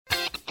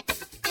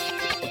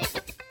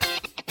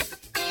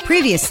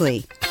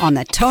Previously on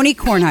the Tony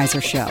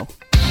Kornheiser Show.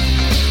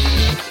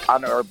 I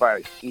know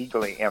everybody's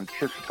eagerly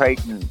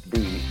anticipating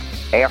the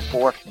Air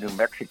Force New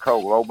Mexico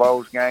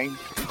Lobos game.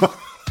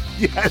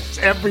 Yes,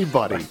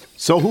 everybody.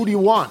 So who do you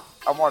want?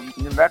 I want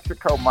New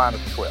Mexico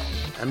minus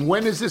 12. And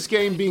when is this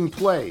game being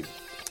played?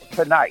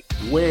 Tonight.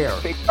 Where?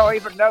 See, you don't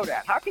even know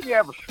that. How can you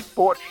have a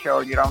sports show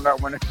and you don't know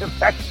when it's New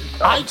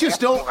Mexico? I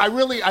just don't,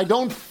 I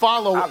don't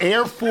follow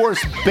Air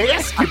Force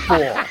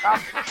basketball.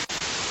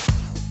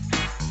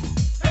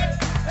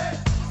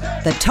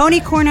 The Tony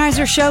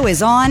Kornheiser Show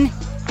is on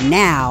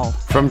now.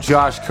 From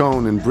Josh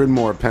Cohn in Bryn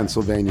Mawr,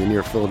 Pennsylvania,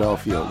 near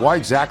Philadelphia. Why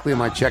exactly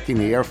am I checking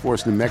the Air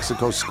Force New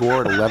Mexico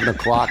score at 11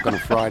 o'clock on a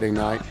Friday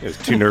night? I was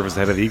too nervous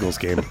ahead of the Eagles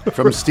game.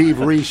 From Steve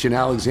Reish in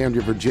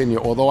Alexandria, Virginia.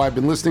 Although I've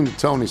been listening to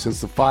Tony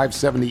since the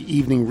 570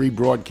 evening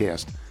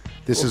rebroadcast,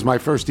 this is my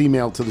first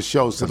email to the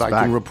show so that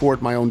I can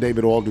report my own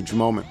David Aldridge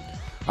moment.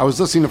 I was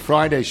listening to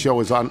Friday's show.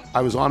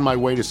 I was on my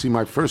way to see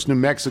my first New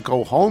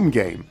Mexico home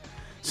game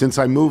since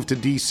I moved to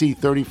D.C.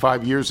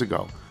 35 years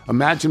ago.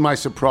 Imagine my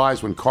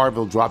surprise when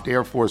Carville dropped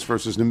Air Force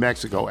versus New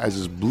Mexico as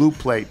his blue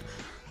plate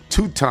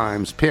 2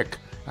 times pick.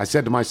 I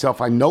said to myself,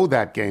 I know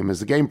that game. As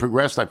the game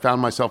progressed, I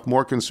found myself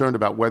more concerned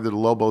about whether the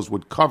Lobos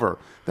would cover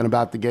than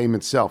about the game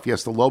itself.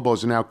 Yes, the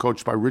Lobos are now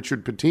coached by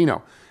Richard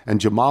Pitino,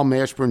 and Jamal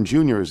Mashburn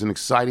Jr. is an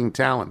exciting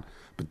talent.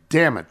 But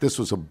damn it, this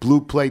was a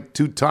blue plate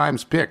 2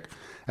 times pick.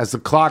 As the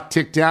clock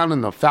ticked down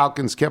and the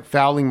Falcons kept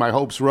fouling, my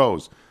hopes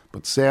rose.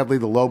 But sadly,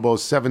 the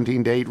Lobos'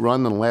 17-8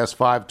 run in the last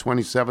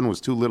 5-27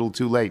 was too little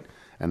too late,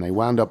 and they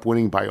wound up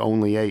winning by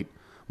only 8.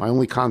 My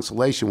only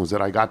consolation was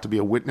that I got to be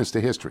a witness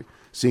to history,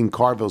 seeing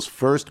Carville's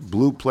first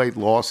blue plate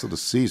loss of the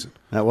season.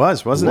 That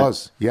wasn't it? It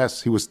was,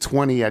 yes. He was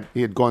 20.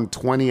 He had gone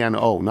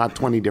 20-0, not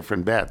 20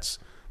 different bets.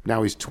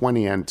 Now he's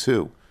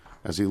 20-2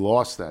 as he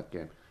lost that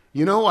game.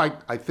 You know,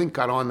 I think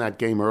got on that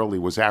game early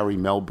was Ari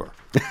Melber.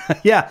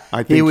 Yeah,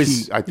 I think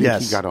he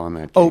got on that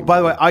game. Oh, by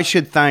the way,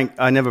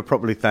 I never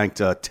properly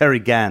thanked Terry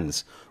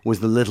Gans was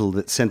the little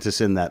that sent us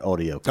in that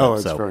audio clip. Oh,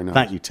 that's very nice.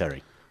 Thank you,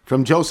 Terry.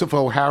 From Joseph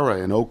O'Hara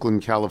in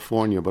Oakland,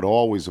 California, but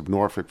always of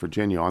Norfolk,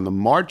 Virginia, on the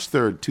March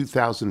 3rd,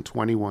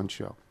 2021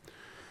 show.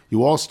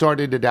 You all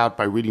started it out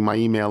by reading my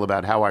email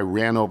about how I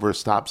ran over a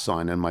stop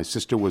sign and my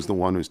sister was the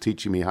one who's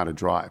teaching me how to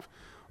drive.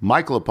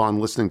 Michael,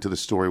 upon listening to the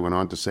story, went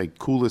on to say,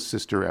 coolest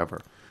sister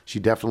ever. She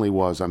definitely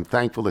was. I'm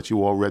thankful that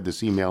you all read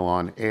this email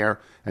on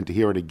air and to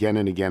hear it again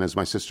and again as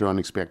my sister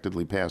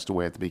unexpectedly passed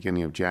away at the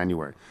beginning of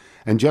January.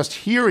 And just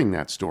hearing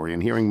that story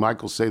and hearing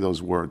Michael say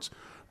those words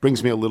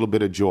brings me a little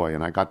bit of joy.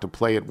 And I got to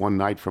play it one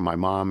night for my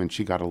mom, and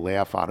she got a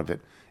laugh out of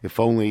it, if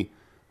only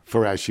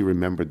for as she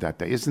remembered that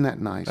day. Isn't that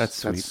nice? That's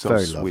sweet. So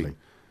very sweet. Lovely.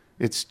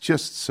 It's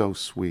just so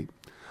sweet.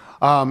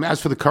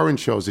 As for the current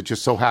shows, it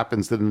just so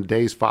happens that in the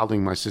days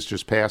following my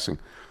sister's passing,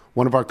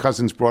 one of our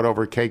cousins brought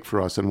over a cake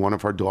for us, and one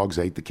of our dogs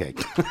ate the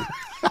cake.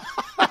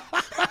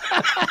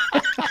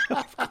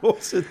 Of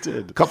course it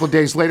did. A couple of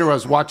days later, I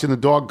was watching the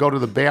dog go to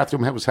the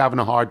bathroom. It was having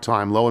a hard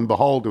time. Lo and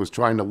behold, it was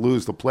trying to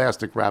lose the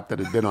plastic wrap that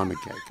had been on the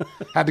cake.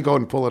 Had to go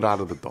and pull it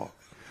out of the dog.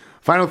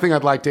 Final thing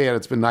I'd like to add,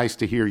 it's been nice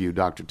to hear you,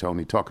 Dr.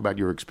 Tony, talk about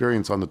your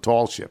experience on the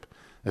tall ship,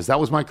 as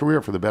that was my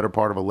career for the better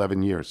part of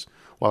 11 years.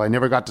 While I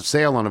never got to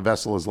sail on a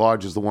vessel as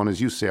large as the one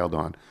as you sailed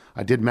on,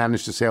 I did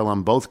manage to sail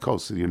on both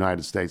coasts of the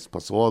United States,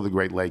 plus all of the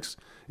Great Lakes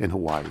in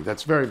Hawaii.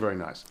 That's very, very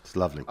nice. It's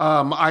lovely.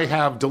 I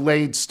have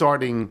delayed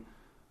starting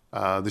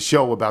the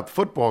show about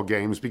football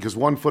games because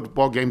one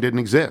football game didn't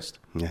exist.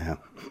 Yeah.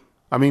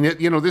 I mean,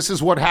 this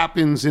is what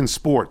happens in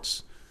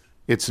sports.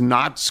 It's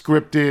not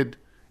scripted.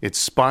 It's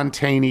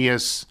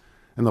spontaneous.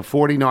 And the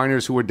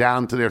 49ers, who were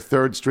down to their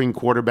third-string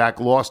quarterback,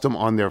 lost them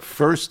on their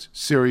first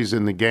series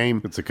in the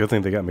game. It's a good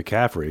thing they got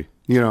McCaffrey.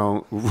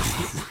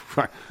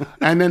 Right.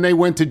 And then they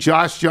went to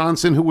Josh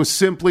Johnson, who was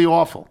simply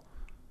awful.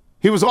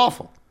 He was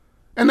awful.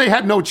 And they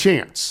had no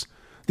chance.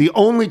 The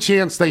only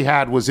chance they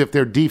had was if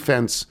their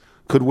defense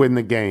could win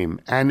the game.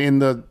 And in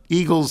the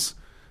Eagles,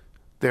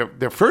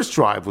 their first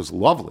drive was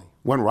lovely.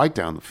 Went right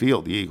down the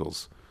field, the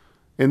Eagles.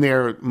 In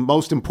their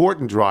most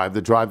important drive,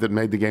 the drive that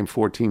made the game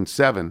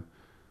 14-7,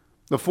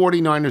 the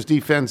 49ers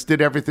defense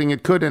did everything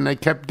it could, and they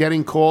kept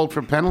getting called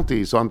for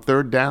penalties on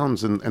third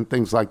downs and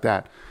things like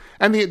that.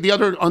 And the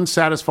other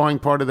unsatisfying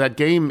part of that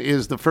game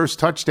is the first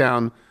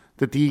touchdown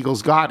that the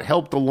Eagles got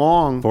helped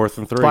along 4th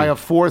and 3 by a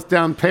 4th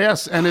down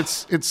pass, and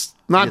it's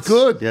not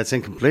good. Yeah, it's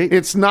incomplete.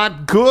 It's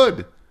not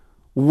good.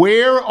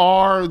 Where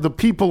are the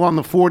people on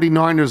the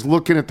 49ers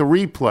looking at the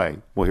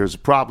replay? Well, here's the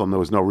problem. There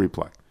was no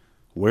replay.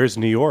 Where's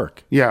New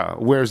York? Yeah,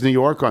 where's New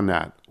York on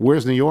that?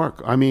 Where's New York?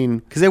 I mean...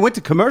 Because they went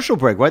to commercial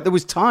break, right? There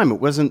was time.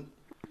 It wasn't...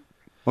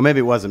 Well, maybe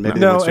it wasn't. Maybe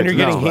no, and you're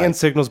getting hand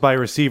signals by a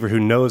receiver who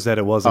knows that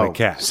it wasn't a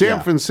catch.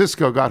 San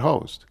Francisco got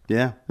hosed.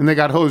 Yeah. And they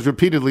got hosed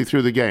repeatedly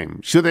through the game.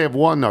 Should they have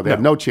won? No, they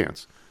had no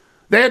chance.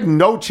 They had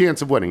no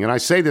chance of winning. And I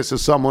say this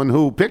as someone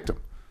who picked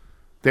them.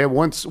 They had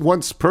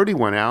once Purdy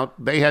went out,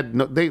 they had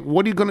no,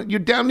 what are you going to, you're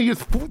down to your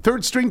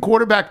third string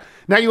quarterback.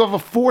 Now you have a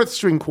fourth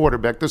string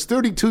quarterback. There's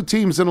 32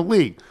 teams in the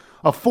league.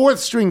 A fourth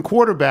string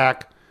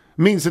quarterback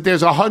means that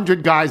there's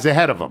 100 guys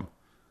ahead of him.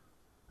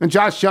 And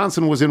Josh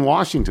Johnson was in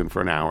Washington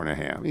for an hour and a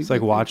half. It's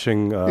like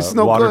watching no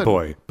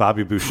Waterboy.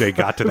 Bobby Boucher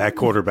got to that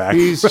quarterback.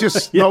 He's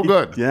just no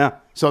good. Yeah.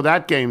 So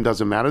that game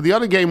doesn't matter. The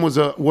other game was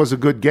a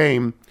good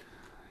game.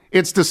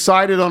 It's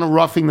decided on a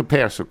roughing the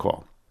passer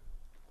call.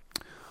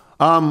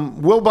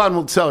 Wilbon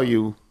will tell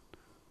you,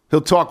 he'll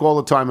talk all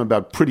the time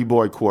about pretty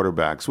boy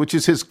quarterbacks, which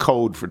is his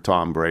code for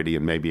Tom Brady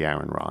and maybe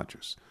Aaron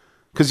Rodgers.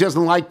 Because he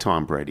doesn't like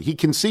Tom Brady. He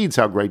concedes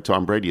how great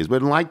Tom Brady is, but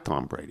doesn't like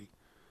Tom Brady.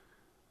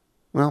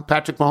 Well,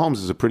 Patrick Mahomes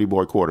is a pretty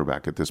boy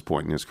quarterback at this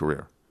point in his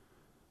career.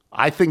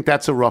 I think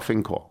that's a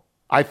roughing call.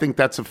 I think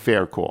that's a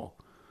fair call.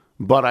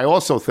 But I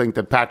also think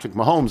that Patrick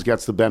Mahomes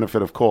gets the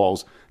benefit of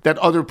calls that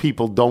other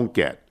people don't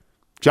get.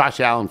 Josh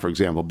Allen, for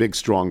example, big,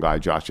 strong guy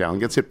Josh Allen,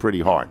 gets hit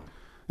pretty hard.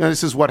 Now,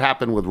 this is what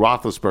happened with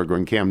Roethlisberger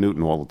and Cam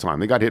Newton all the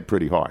time. They got hit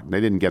pretty hard. They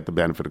didn't get the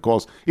benefit of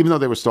calls, even though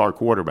they were star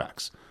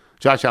quarterbacks.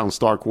 Josh Allen,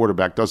 star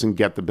quarterback, doesn't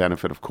get the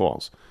benefit of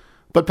calls.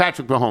 But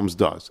Patrick Mahomes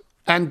does,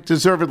 and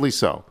deservedly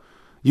so.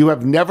 You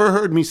have never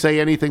heard me say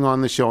anything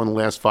on the show in the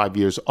last 5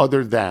 years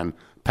other than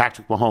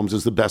Patrick Mahomes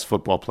is the best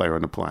football player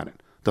on the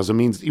planet. Doesn't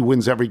mean he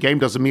wins every game.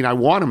 Doesn't mean I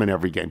want him in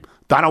every game.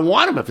 I don't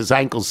want him if his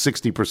ankle's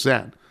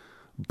 60%.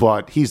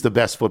 But he's the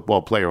best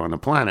football player on the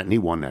planet, and he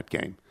won that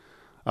game.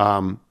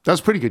 That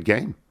was a pretty good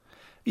game.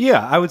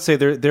 Yeah, I would say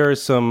there are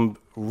some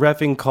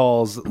reffing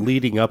calls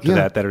leading up to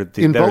that are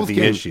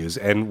the issues.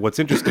 And what's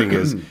interesting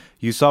is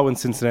you saw when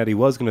Cincinnati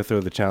was going to throw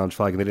the challenge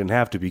flag, and they didn't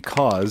have to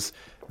because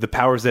the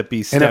powers that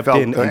be stepped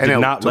in and did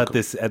not let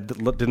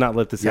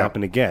this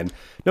happen again.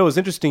 No, it was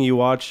interesting. You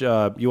watch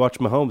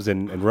Mahomes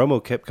and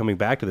Romo kept coming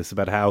back to this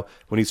about how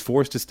when he's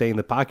forced to stay in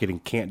the pocket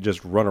and can't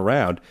just run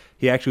around,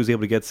 he actually was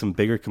able to get some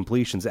bigger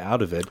completions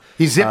out of it.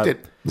 He zipped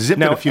it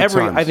a few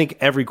times. I think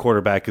every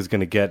quarterback is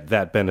going to get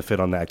that benefit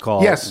on that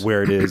call. Yes.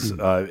 Where it is,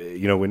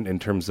 in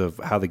terms of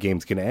how the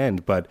game's going to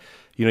end. But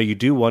you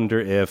do wonder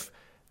if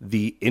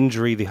the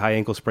injury, the high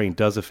ankle sprain,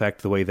 does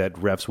affect the way that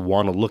refs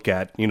want to look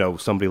at,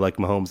 somebody like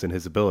Mahomes and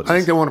his abilities. I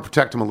think they want to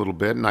protect him a little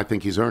bit, and I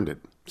think he's earned it.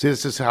 See,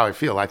 this is how I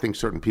feel. I think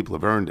certain people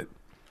have earned it.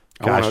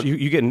 Gosh,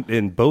 you get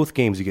in both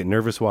games, you get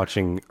nervous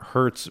watching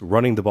Hurts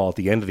running the ball at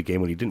the end of the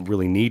game when he didn't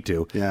really need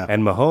to. Yeah.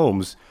 And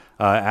Mahomes,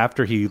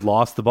 after he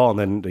lost the ball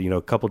and then,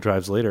 a couple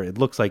drives later, it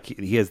looks like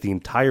he has the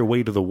entire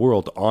weight of the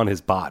world on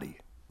his body.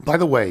 By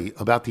the way,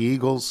 about the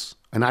Eagles,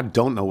 and I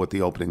don't know what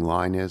the opening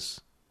line is,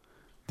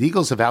 the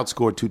Eagles have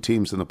outscored two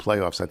teams in the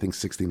playoffs, I think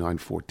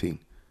 69-14.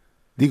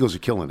 The Eagles are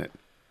killing it.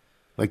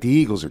 Like, the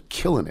Eagles are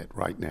killing it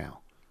right now.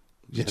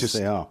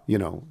 They are. Yeah,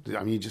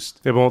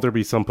 but won't there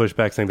be some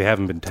pushback saying they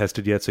haven't been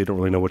tested yet, so you don't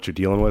really know what you're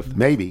dealing with?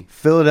 Maybe.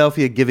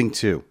 Philadelphia giving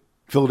 2.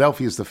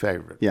 Philadelphia is the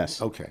favorite.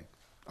 Yes. Okay.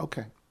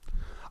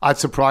 It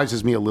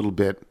surprises me a little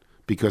bit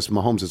because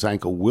Mahomes'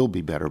 ankle will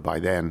be better by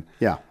then.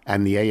 Yeah.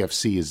 And the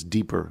AFC is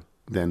deeper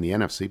than the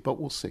NFC, but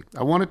we'll see.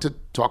 I wanted to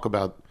talk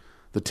about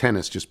the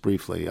tennis just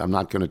briefly. I'm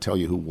not going to tell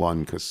you who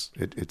won because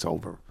it's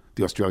over.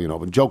 The Australian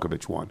Open.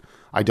 Djokovic won.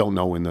 I don't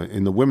know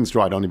in the women's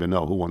draw. I don't even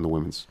know who won the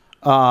women's.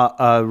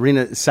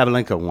 Arina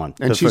Sabalenka won.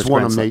 And she's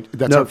won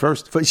that's her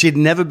first? She had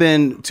never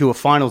been to a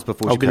finals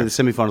before. She'd been in the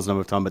semifinals a number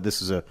of times, but this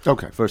is her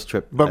first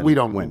trip. But we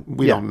don't win.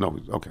 We don't know.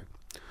 Okay.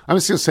 I'm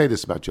just going to say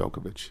this about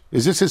Djokovic.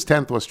 Is this his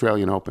 10th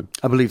Australian Open?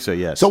 I believe so,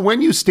 yes. So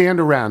when you stand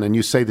around and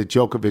you say that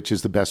Djokovic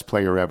is the best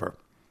player ever,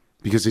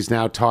 because he's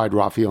now tied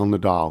Rafael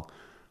Nadal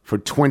for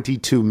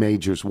 22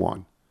 majors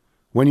won.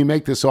 When you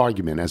make this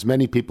argument, as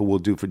many people will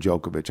do for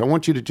Djokovic, I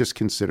want you to just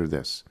consider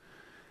this.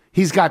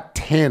 He's got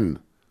 10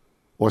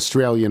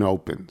 Australian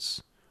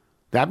Opens.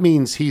 That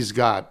means he's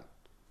got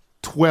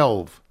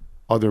 12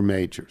 other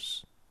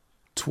majors.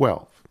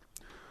 12.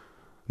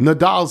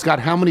 Nadal's got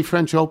how many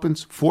French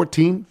Opens?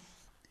 14?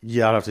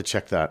 Yeah, I'd have to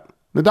check that.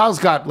 Nadal's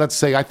got, let's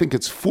say, I think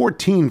it's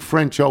 14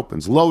 French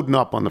Opens, loading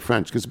up on the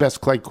French, because best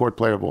clay court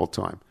player of all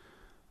time.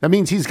 That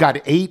means he's got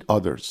 8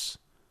 others.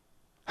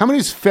 How many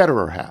does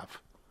Federer have?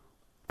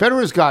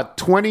 Federer's got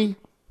 20.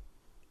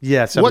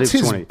 Yes, I What's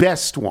believe his 20.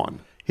 best one?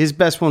 His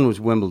best one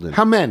was Wimbledon.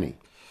 How many?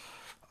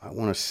 I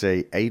want to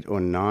say 8 or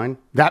 9.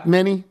 That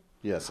many?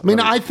 Yes.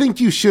 I think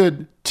you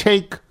should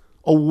take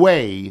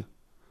away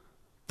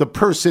the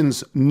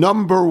person's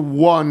number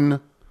one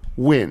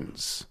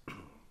wins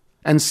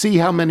and see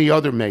how many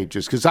other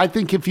majors. Because I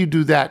think if you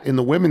do that in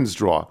the women's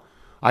draw,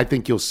 I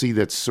think you'll see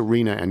that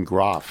Serena and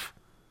Graf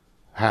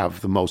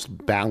have the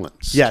most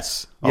balance.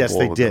 Yes,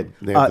 they did.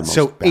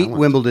 So 8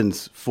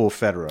 Wimbledons for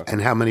Federer.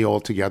 And how many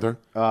altogether?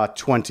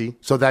 20.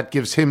 So that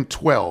gives him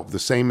 12, the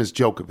same as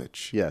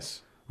Djokovic.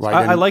 Yes. Right?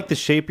 I like the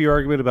shape of your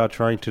argument about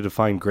trying to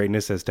define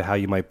greatness as to how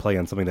you might play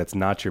on something that's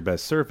not your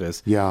best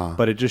surface. Yeah.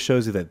 But it just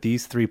shows you that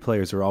these 3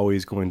 players are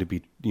always going to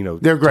be,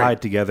 They're great.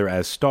 tied together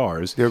as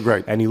stars. They're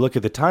great. And you look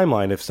at the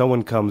timeline, if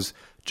someone comes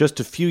just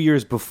a few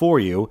years before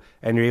you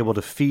and you're able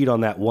to feed on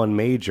that one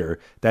major,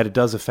 that it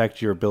does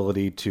affect your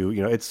ability to,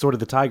 it's sort of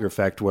the Tiger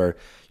effect where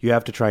you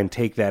have to try and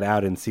take that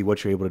out and see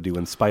what you're able to do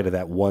in spite of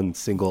that one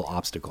single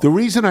obstacle. The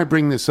reason I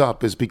bring this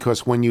up is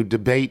because when you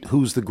debate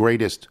who's the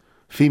greatest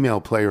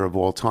female player of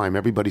all time,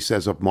 everybody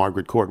says of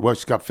Margaret Court. Well,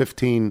 she's got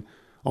 15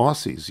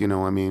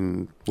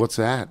 Aussies. What's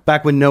that?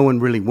 Back when no one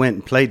really went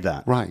and played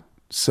that. Right.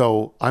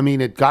 So, I mean,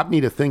 it got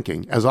me to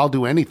thinking, as I'll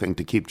do anything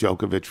to keep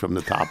Djokovic from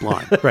the top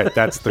line. Right,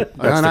 that's the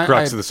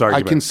crux of this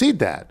argument.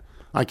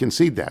 I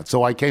concede that.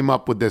 So I came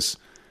up with this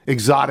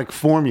exotic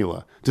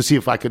formula to see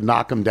if I could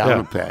knock him down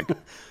a peg.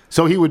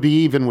 So he would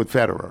be even with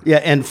Federer. Yeah,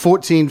 and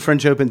 14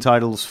 French Open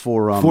titles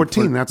for...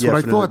 14, that's what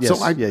I thought. Yes,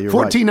 so you're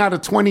 14 right. out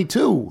of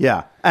 22.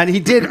 Yeah, and he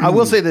did, I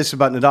will say this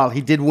about Nadal,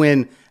 he did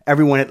win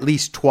everyone at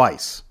least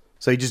twice.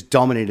 So he just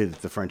dominated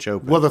the French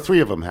Open. Well, the three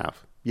of them have.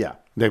 Yeah.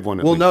 They've won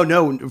it. Well, no.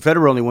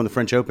 Federer only won the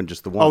French Open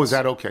just the once. Oh, is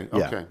that okay?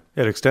 Yeah. Okay.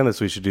 Yeah, to extend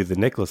this, we should do the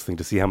Nicklaus thing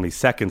to see how many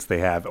seconds they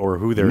have or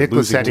who they're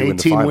Nicklaus losing had to in the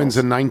 18 finals. wins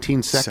in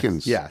 19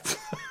 seconds. Yeah.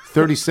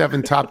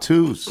 37 top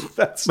twos.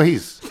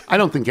 Please. I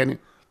don't think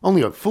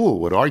only a fool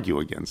would argue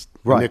against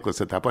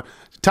Nicklaus at that point.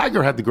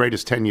 Tiger had the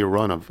greatest 10-year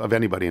run of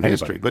anybody in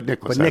history, but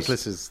Nicklaus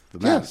Nicklaus is the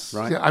man, yes,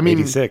 right? Yeah, I mean,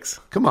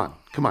 86. Come on.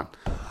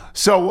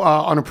 So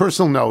on a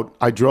personal note,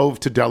 I drove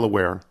to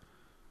Delaware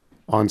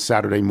on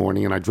Saturday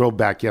morning, and I drove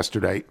back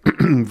yesterday,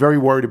 very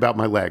worried about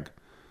my leg.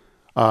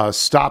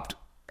 Stopped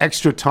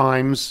extra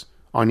times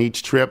on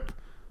each trip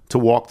to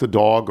walk the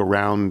dog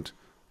around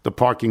the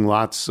parking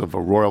lots of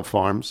Royal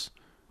Farms,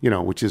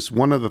 which is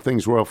one of the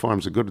things Royal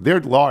Farms are good. They're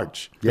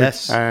large.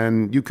 Yes.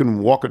 And you can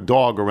walk a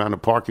dog around a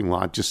parking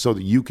lot just so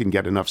that you can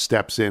get enough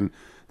steps in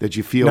that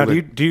you feel now,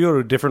 that... do you go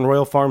to different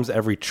Royal Farms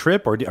every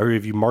trip, or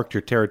have you marked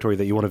your territory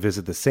that you want to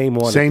visit the same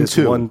one Same at this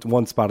two.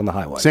 one spot on the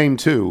highway? Same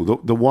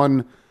two. The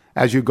one...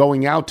 As you're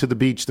going out to the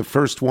beach, the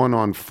first one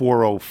on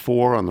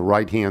 404 on the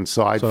right-hand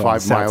side, So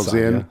 5 miles side,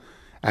 in. yeah.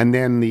 And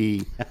then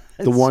the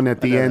one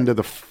at the end of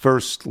the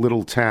first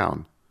little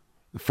town,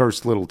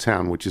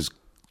 which is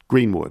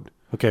Greenwood.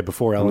 Okay,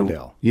 before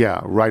Ellendale. Yeah,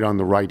 right on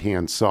the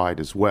right-hand side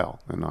as well.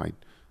 And I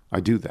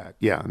do that,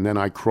 yeah. And then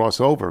I cross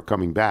over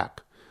coming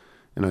back.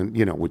 And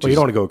you don't want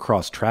to go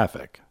across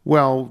traffic.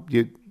 Well,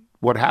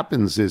 what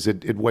happens is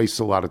it wastes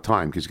a lot of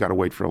time because you got to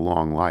wait for a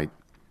long light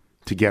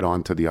to get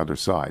onto the other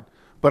side.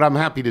 But I'm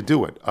happy to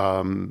do it.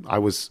 I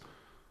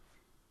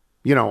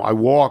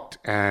walked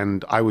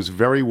and I was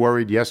very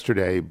worried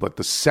yesterday, but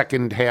the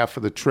second half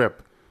of the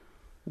trip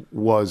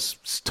was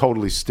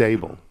totally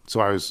stable. So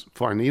I was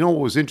fine. You know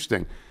what was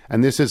interesting?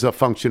 And this is a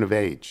function of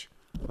age.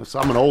 So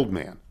I'm an old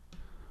man.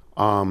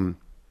 Not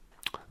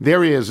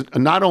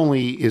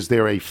only is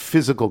there a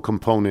physical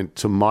component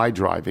to my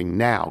driving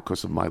now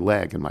because of my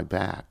leg and my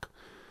back,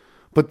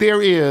 but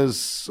there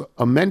is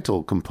a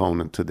mental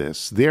component to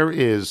this. There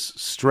is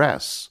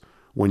stress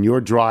when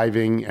you're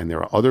driving and there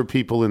are other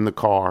people in the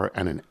car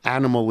and an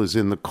animal is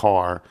in the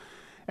car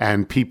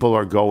and people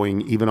are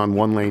going, even on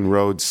one-lane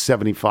roads,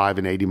 75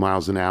 and 80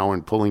 miles an hour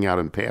and pulling out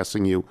and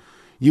passing you.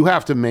 You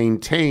have to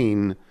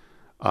maintain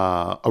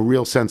a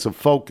real sense of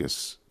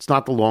focus. It's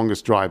not the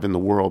longest drive in the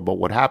world, but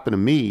what happened to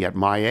me at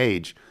my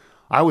age,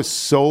 I was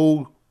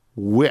so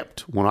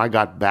whipped when I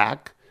got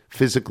back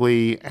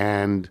physically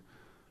and,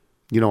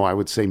 I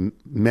would say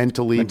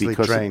mentally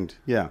because drained.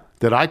 Yeah.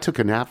 that I took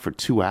a nap for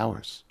 2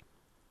 hours.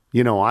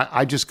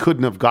 I just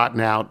couldn't have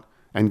gotten out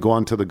and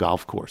gone to the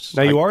golf course.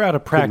 Now, you are out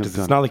of practice.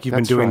 It's not like you've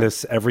been doing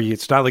this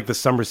it's not like the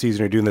summer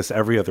season, you're doing this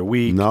every other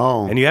week.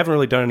 No. And you haven't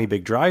really done any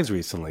big drives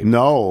recently.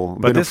 No,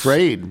 but been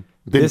afraid.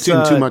 Been in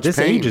too much this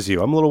pain. ages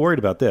you. I'm a little worried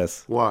about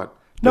this. What?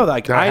 No,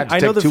 I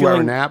know the 2 hour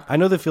feeling. nap. I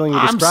know the feeling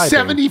you're I'm describing.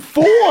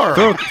 74.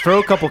 Throw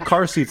a couple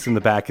car seats in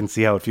the back and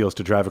see how it feels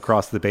to drive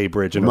across the Bay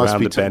Bridge and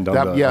around the bend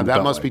on the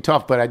that must be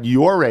tough. But at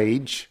your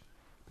age,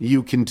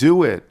 you can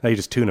do it. Now you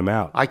just tune them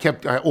out.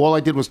 All I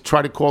did was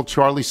try to call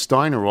Charlie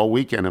Steiner all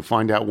weekend and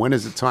find out when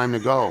is it time to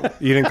go.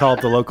 You didn't call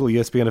up the local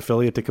ESPN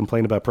affiliate to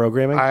complain about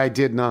programming? I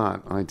did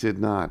not.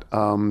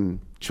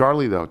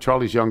 Charlie, though,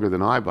 Charlie's younger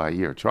than I by a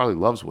year. Charlie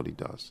loves what he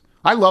does.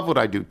 I love what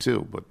I do,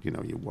 too, but,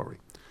 you worry.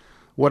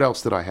 What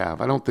else did I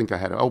have? I don't think I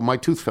had... Oh, my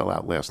tooth fell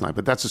out last night,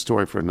 but that's a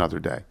story for another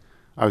day.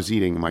 I was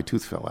eating and my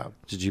tooth fell out.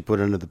 Did you put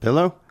it under the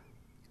pillow?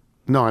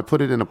 No, I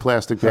put it in a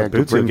plastic bag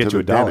to bring to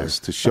the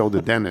dentist to show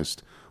the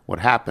dentist what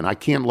happened. I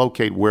can't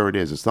locate where it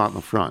is. It's not in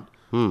the front.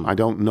 I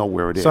don't know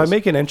where it is. So I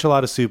make an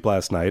enchilada soup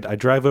last night. I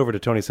drive over to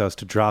Tony's house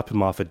to drop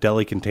him off a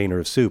deli container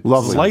of soup.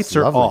 Lovely. Lights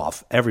are Lovely.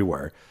 off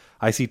everywhere.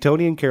 I see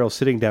Tony and Carol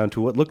sitting down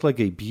to what looked like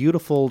a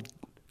beautiful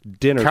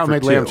dinner for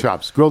Cow-made two. lamb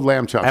chops, grilled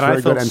lamb chops, and very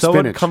I felt good, and so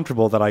spinach.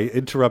 uncomfortable that I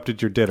interrupted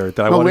your dinner.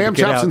 That I No, wanted lamb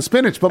to get chops out and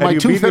spinach, but my you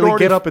tooth had immediately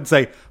already... get up and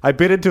say, I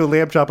bit into a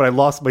lamb chop and I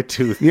lost my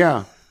tooth.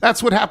 Yeah,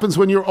 that's what happens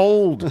when you're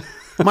old.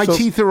 My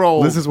teeth are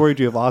old. This is where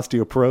you have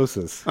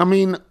osteoporosis. I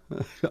mean,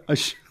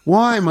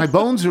 why? My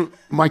bones are...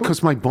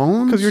 Because my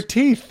bones? Because your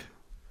teeth.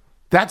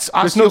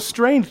 There's no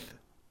strength.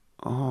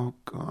 Oh,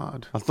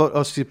 God. I thought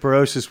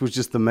osteoporosis was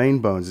just the main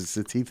bones. It's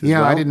the teeth as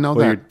Yeah, well. I didn't know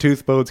Well, your that.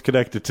 tooth bone's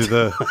connected to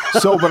the...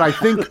 But I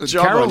think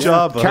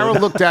Jawbone. Carol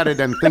looked at it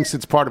and thinks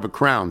it's part of a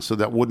crown, so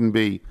that wouldn't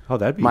be,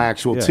 that'd be my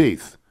actual yeah.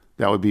 teeth.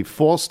 That would be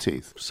false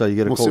teeth. So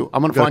you got to call...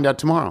 I'm going to find out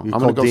tomorrow. I'm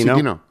going to go Dino?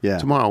 see Dino Yeah.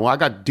 tomorrow. Well, I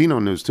got Dino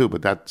news, too,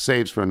 but that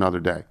saves for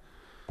another day.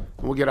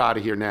 We'll get out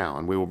of here now,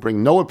 and we will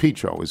bring... Noah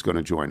Petro is going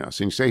to join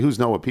us. And you say, who's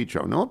Noah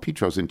Petro? Noah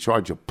Petro's in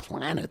charge of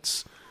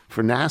planets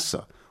for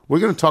NASA. We're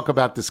going to talk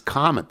about this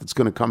comet that's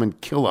going to come and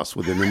kill us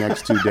within the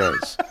next 2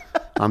 days.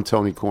 I'm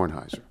Tony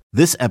Kornheiser.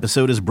 This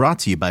episode is brought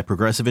to you by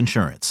Progressive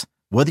Insurance.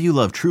 Whether you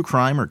love true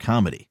crime or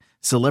comedy,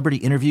 celebrity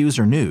interviews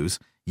or news,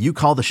 you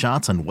call the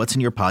shots on what's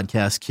in your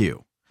podcast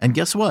queue. And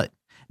guess what?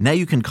 Now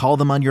you can call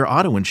them on your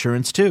auto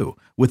insurance too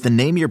with the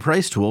Name Your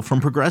Price tool from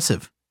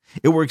Progressive.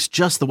 It works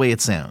just the way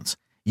it sounds.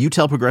 You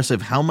tell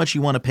Progressive how much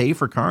you want to pay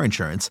for car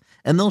insurance,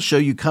 and they'll show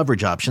you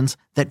coverage options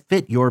that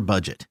fit your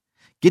budget.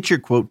 Get your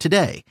quote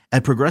today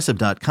at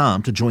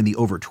Progressive.com to join the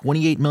over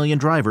 28 million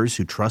drivers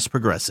who trust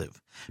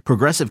Progressive.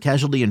 Progressive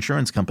Casualty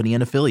Insurance Company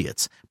and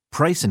Affiliates.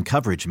 Price and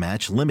coverage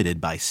match limited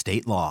by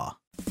state law.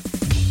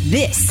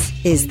 This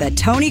is the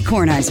Tony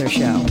Kornheiser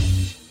Show.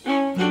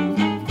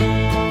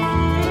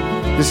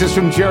 This is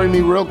from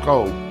Jeremy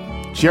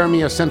Rilko. Jeremy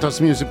has sent us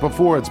music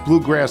before. It's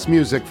bluegrass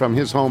music from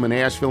his home in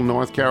Asheville,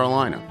 North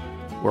Carolina,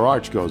 where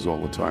Arch goes all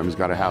the time. He's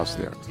got a house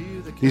there.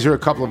 These are a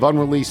couple of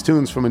unreleased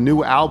tunes from a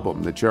new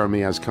album that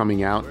Jeremy has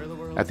coming out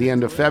at the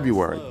end of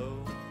February.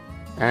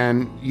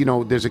 And, you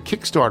know, there's a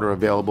Kickstarter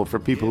available for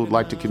people who'd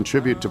like to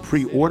contribute to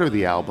pre-order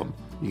the album.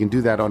 You can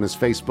do that on his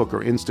Facebook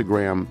or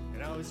Instagram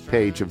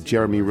page of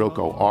Jeremy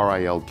Rilko,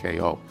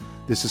 R-I-L-K-O.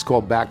 This is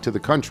called Back to the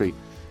Country,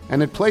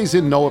 and it plays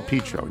in Noah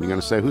Petro. And you're going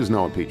to say, who's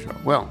Noah Petro?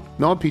 Well,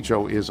 Noah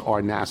Petro is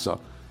our NASA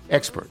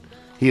expert.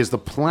 He is the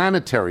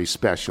planetary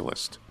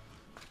specialist,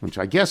 which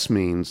I guess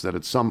means that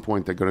at some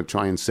point they're going to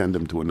try and send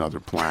him to another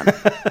planet.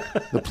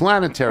 The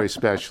planetary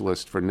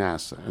specialist for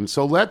NASA. And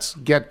so let's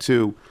get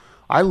to,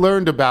 I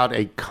learned about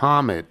a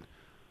comet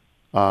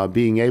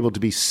being able to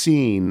be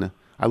seen.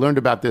 I learned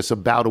about this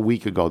about a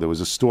week ago. There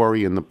was a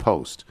story in the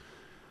Post.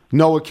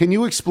 Noah, can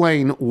you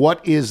explain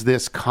what is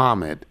this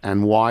comet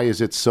and why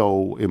is it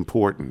so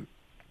important?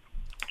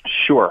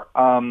 Sure.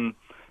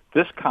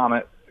 This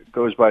comet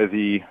goes by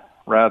the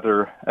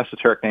rather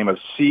esoteric name of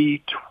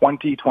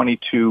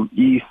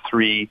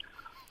C2022E3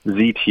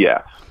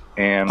 ZTF.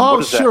 And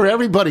sure,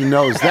 everybody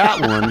knows that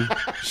one.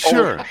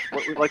 Sure.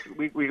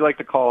 We like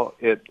to call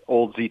it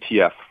old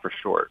ZTF for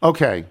short.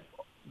 Okay.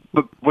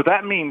 But what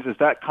that means is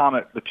that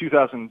comet, the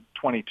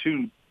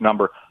 2022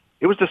 number,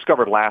 it was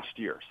discovered last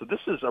year. So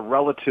this is a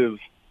relative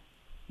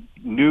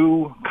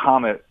new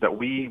comet that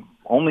we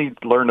only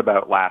learned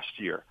about last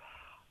year.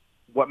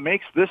 What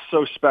makes this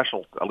so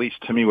special, at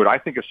least to me, what I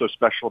think is so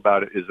special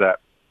about it is that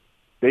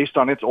based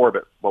on its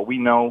orbit, what we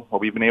know, what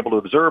we've been able to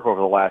observe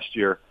over the last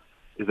year,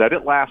 is that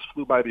it last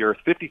flew by the Earth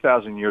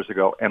 50,000 years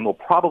ago and will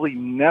probably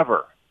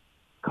never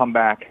come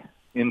back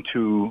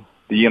into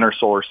the inner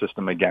solar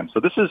system again. So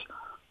this is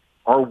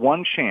our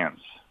one chance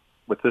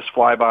with this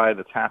flyby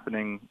that's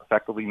happening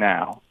effectively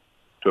now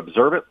to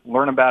observe it,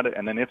 learn about it,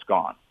 and then it's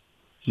gone.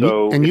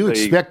 So you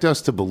expect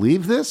us to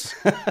believe this?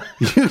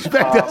 You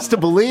expect us to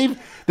believe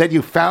that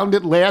you found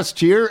it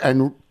last year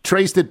and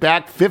traced it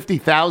back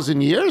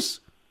 50,000 years?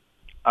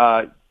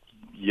 Yeah.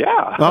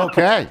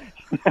 Okay.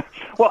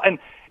 Well, and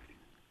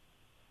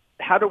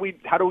how do we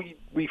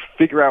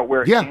figure out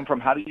where it came from?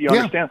 How do you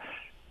understand?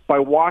 By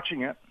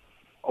watching it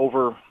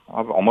over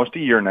almost a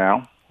year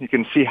now, you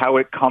can see how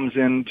it comes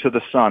into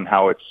the sun,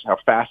 how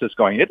fast it's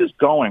going. It is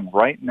going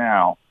right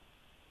now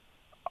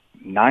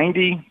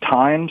 90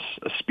 times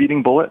a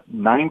speeding bullet,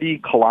 90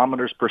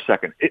 kilometers per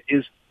second. It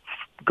is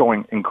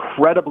going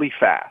incredibly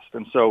fast.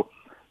 And so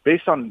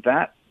based on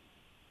that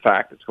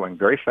fact, it's going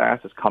very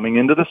fast. It's coming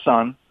into the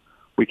sun.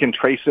 We can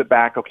trace it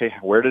back. Okay,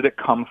 where did it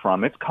come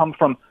from? It's come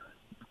from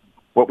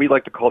what we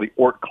like to call the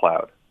Oort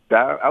cloud,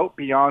 out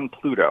beyond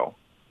Pluto,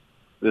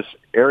 this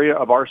area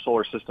of our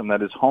solar system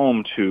that is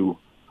home to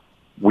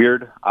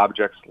weird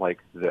objects like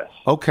this.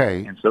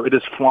 Okay. And so it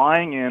is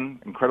flying in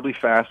incredibly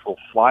fast, will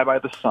fly by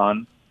the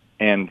sun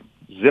and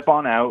zip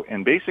on out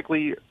and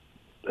basically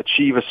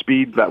achieve a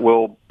speed that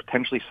will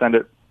potentially send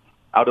it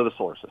out of the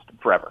solar system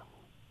forever.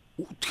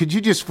 Could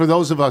you just, for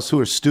those of us who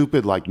are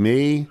stupid like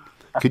me,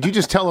 could you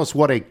just tell us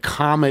what a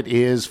comet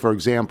is? For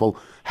example,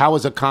 how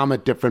is a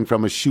comet different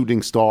from a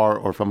shooting star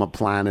or from a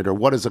planet, or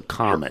what is a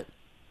comet?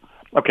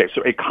 Sure. Okay,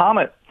 so a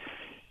comet,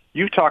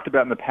 you've talked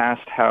about in the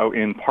past how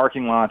in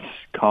parking lots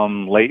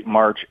come late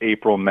March,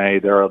 April, May,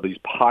 there are these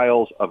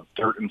piles of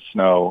dirt and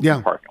snow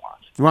in parking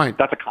lots. Right.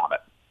 That's a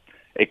comet.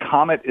 A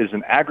comet is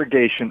an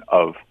aggregation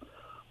of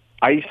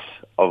ice,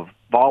 of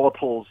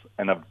volatiles,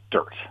 and of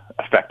dirt,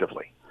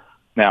 effectively.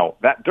 Now,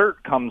 that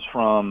dirt comes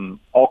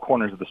from all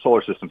corners of the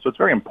solar system, so it's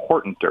very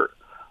important dirt.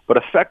 But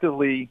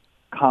effectively,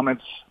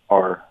 comets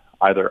are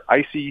either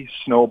icy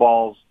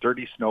snowballs,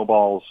 dirty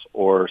snowballs,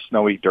 or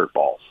snowy dirt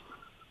balls,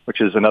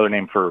 which is another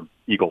name for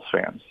Eagles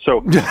fans.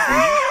 So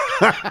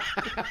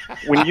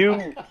when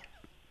you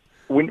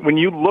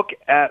look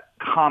at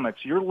comets,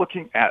 you're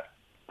looking at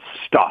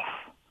stuff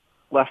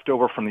left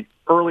over from the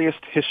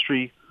earliest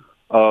history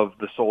of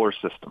the solar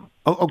system.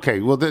 Oh, okay.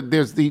 Well,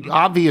 there's the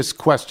obvious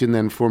question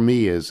then for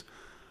me is,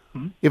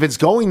 if it's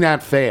going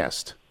that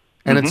fast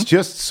and it's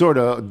just sort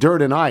of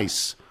dirt and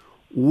ice,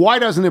 why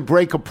doesn't it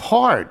break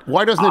apart?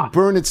 Why doesn't it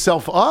burn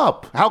itself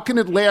up? How can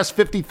it last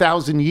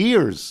 50,000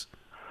 years?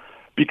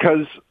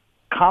 Because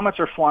comets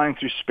are flying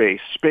through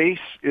space. Space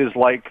is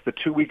like the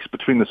 2 weeks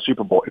between the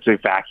Super Bowl. It's a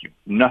vacuum.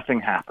 Nothing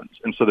happens.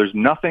 And so there's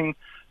nothing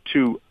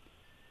to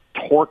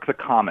torque the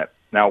comet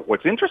Now,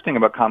 what's interesting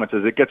about comets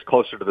is it gets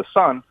closer to the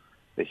sun,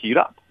 they heat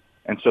up.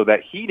 And so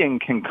that heating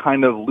can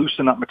kind of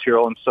loosen up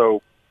material. And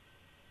so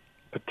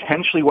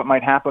potentially what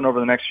might happen over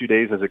the next few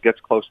days as it gets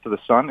close to the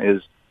sun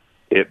is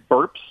it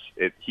burps,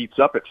 it heats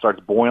up, it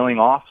starts boiling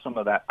off some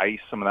of that ice,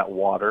 some of that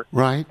water.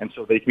 Right. And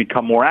so they can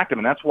become more active.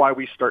 And that's why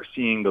we start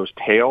seeing those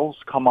tails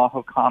come off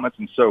of comets.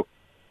 And so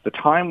the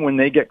time when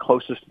they get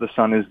closest to the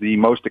sun is the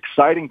most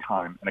exciting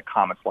time in a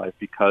comet's life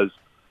because,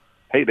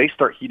 hey, they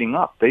start heating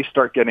up. They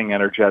start getting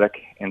energetic.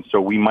 And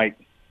so we might,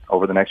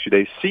 over the next few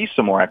days, see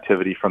some more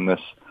activity from this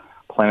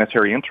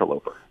planetary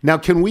interloper. Now,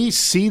 can we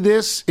see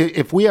this?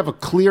 If we have a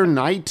clear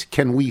night,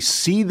 can we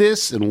see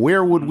this, and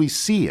where would we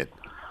see it?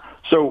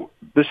 So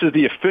this is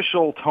the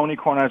official Tony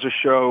Kornheiser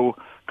Show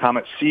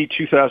Comet C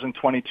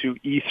 2022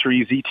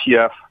 E3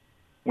 ZTF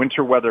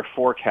winter weather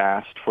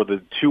forecast for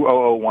the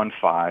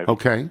 20015.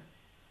 Okay.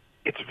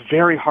 It's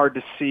very hard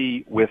to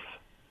see with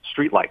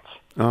streetlights,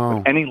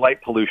 with any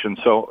light pollution.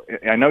 So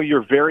I know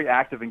you're very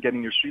active in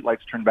getting your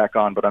streetlights turned back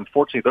on, but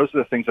unfortunately, those are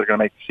the things that are going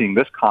to make seeing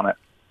this comet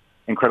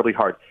incredibly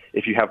hard.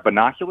 If you have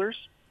binoculars,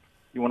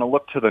 you want to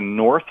look to the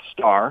North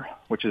Star,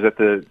 which is at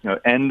the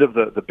end of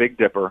the Big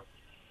Dipper,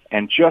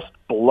 and just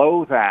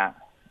below that,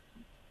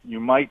 you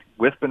might,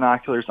 with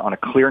binoculars on a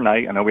clear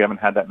night, I know we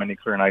haven't had that many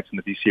clear nights in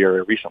the D.C.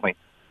 area recently,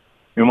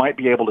 you might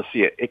be able to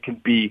see it. It can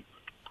be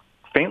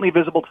faintly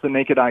visible to the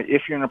naked eye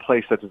if you're in a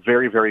place that's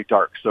very, very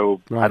dark.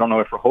 So right. I don't know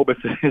if Rehoboth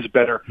is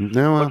better,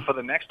 but for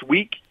the next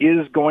week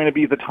is going to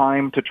be the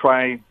time to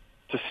try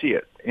to see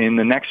it. In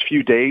the next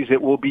few days,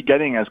 it will be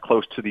getting as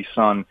close to the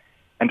sun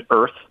and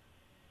Earth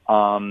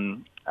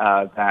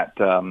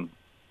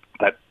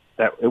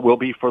that it will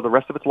be for the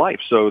rest of its life.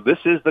 So this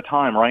is the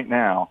time right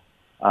now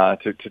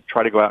to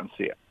try to go out and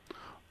see it.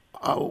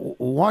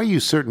 Why are you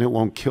certain it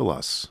won't kill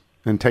us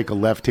and take a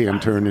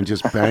left-hand turn and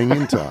just bang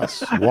into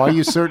us? Why are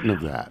you certain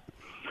of that?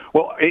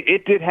 Well,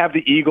 it did have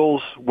the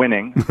Eagles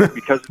winning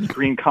because it's a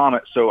green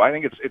comet, so I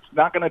think it's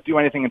not going to do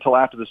anything until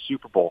after the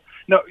Super Bowl.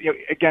 No,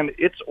 again,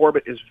 its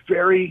orbit is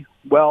very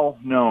well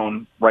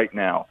known right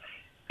now.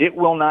 It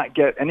will not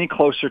get any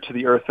closer to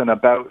the Earth than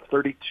about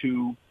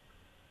 32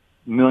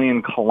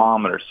 million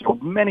kilometers, so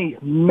many,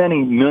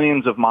 many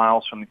millions of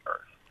miles from the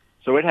Earth.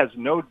 So it has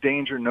no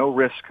danger, no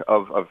risk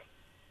of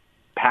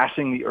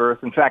passing the Earth.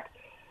 In fact,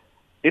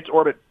 its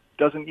orbit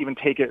doesn't even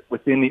take it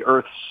within the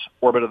Earth's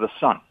orbit of the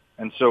sun.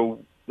 And so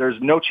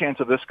there's no chance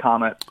of this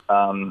comet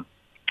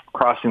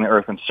crossing the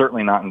Earth, and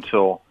certainly not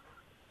until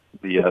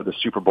the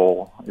Super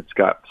Bowl. It's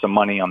got some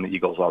money on the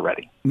Eagles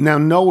already. Now,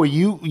 Noah,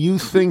 you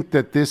think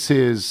that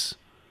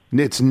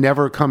it's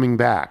never coming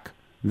back?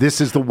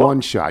 This is the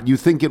one shot. You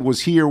think it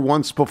was here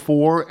once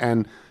before,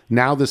 and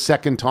now the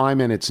second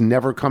time, and it's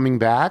never coming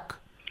back?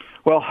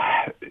 Well,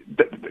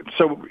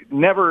 so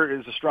never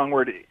is a strong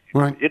word.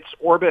 Right. Its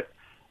orbit,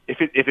 if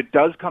it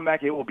does come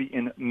back, it will be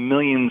in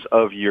millions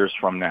of years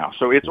from now.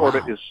 So its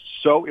orbit is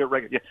so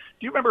irregular.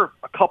 Do you remember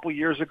a couple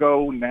years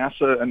ago,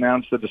 NASA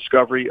announced the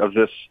discovery of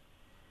this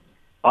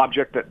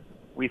object that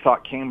we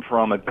thought came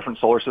from a different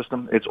solar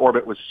system? Its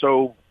orbit was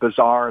so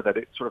bizarre that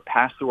it sort of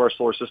passed through our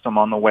solar system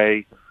on the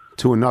way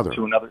to another.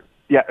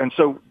 Yeah, and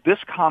so this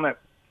comet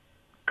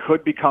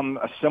could become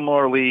a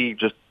similarly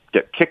just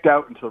get kicked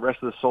out into the rest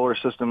of the solar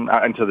system,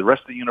 into the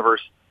rest of the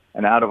universe,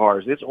 and out of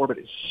ours. Its orbit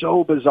is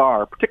so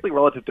bizarre, particularly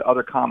relative to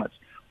other comets.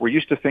 We're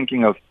used to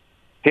thinking of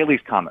Halley's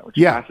Comet, which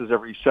passes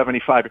every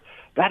 75.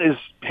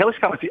 Halley's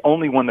Comet is the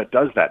only one that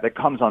does that, that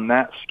comes on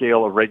that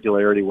scale of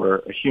regularity where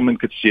a human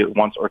could see it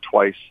once or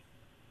twice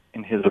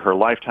in his or her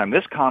lifetime.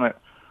 This comet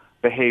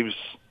behaves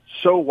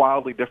so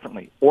wildly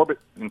differently,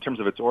 in terms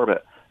of its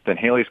orbit, than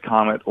Halley's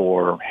Comet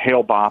or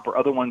Hale-Bopp or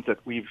other ones that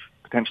we've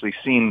potentially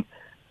seen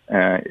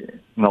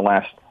in the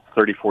last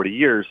 30, 40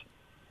 years,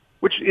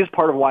 which is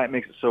part of why it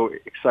makes it so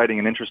exciting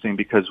and interesting,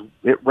 because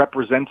it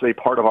represents a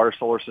part of our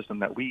solar system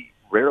that we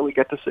rarely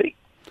get to see.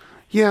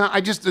 Yeah,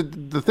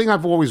 the thing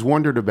I've always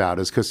wondered about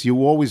is because you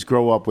always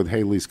grow up with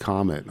Halley's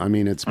Comet. I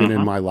mean, it's been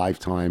in my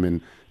lifetime,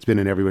 and it's been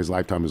in everybody's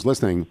lifetime who's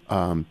listening.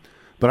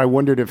 But I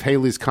wondered if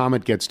Halley's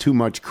Comet gets too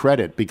much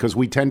credit, because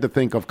we tend to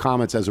think of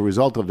comets as a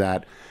result of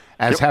that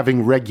as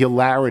having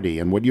regularity.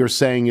 And what you're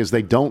saying is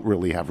they don't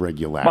really have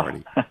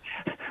regularity. Well,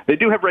 they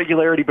do have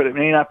regularity, but it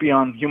may not be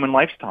on human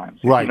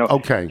lifetimes. Right,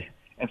 okay.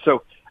 And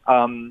so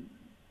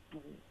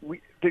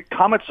the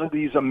comets are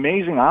these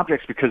amazing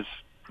objects because,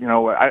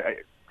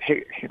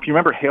 if you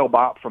remember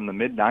Hale-Bopp from the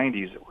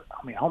mid-'90s,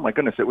 oh my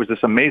goodness, it was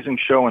this amazing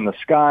show in the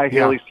sky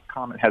Halley's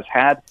Comet has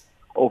had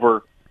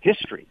over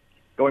history,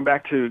 going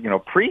back to,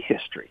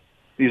 prehistory.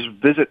 These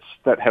visits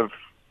that have,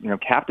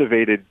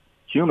 captivated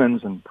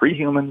humans and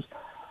pre-humans,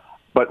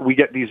 but we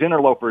get these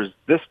interlopers,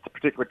 this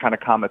particular kind of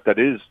comet that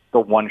is the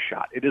one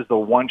shot. It is the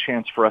one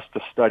chance for us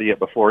to study it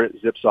before it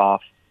zips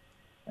off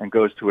and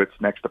goes to its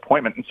next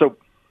appointment. And so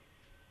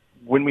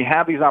when we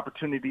have these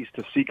opportunities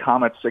to see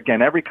comets,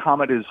 again, every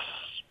comet is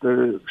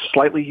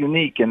slightly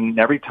unique, and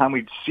every time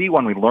we see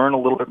one, we learn a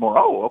little bit more.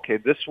 Oh, okay,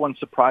 this one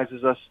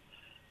surprises us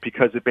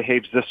because it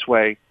behaves this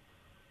way.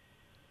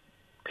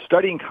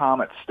 Studying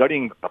comets,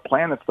 studying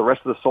planets, the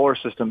rest of the solar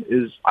system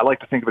I like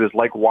to think of it as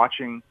like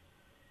watching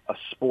a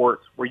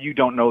sport where you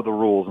don't know the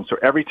rules. And so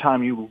every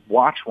time you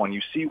watch one,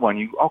 you see one,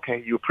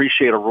 you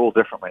appreciate a rule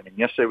differently. I mean,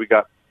 yesterday we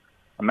got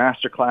a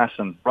master class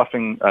in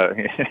roughing,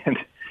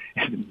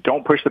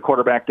 don't push the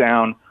quarterback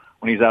down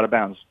when he's out of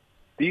bounds.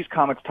 These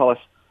comics tell us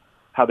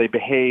how they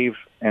behave,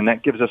 and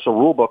that gives us a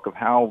rule book of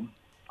how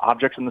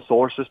objects in the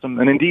solar system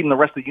and indeed in the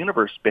rest of the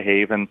universe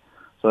behave. And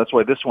so that's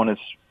why this one is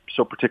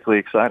so particularly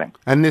exciting.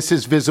 And this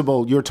is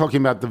visible. You're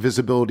talking about the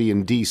visibility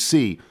in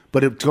D.C.,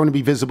 but it's going to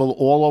be visible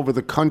all over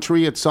the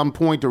country at some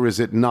point, or is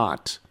it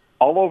not?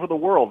 All over the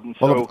world. And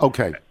so,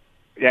 okay.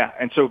 Yeah,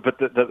 and so,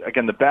 but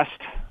again, the best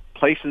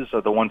places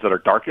are the ones that are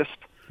darkest.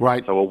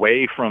 Right. So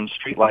away from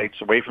streetlights,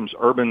 away from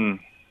urban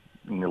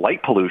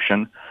light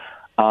pollution,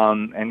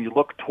 and you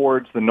look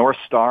towards the North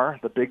Star,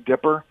 the Big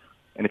Dipper.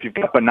 And if you've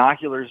got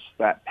binoculars,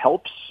 that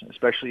helps,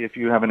 especially if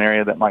you have an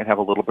area that might have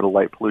a little bit of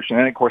light pollution.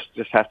 And, of course, it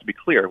just has to be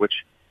clear, which,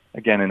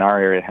 again, in our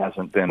area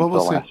hasn't been for the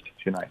last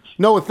 2 nights.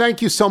 Noah,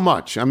 thank you so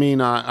much. I mean,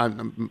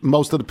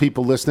 most of the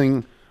people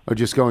listening are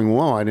just going,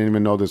 whoa, I didn't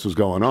even know this was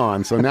going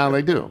on. So now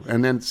they do.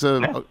 And then it's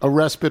a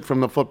respite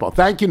from the football.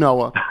 Thank you,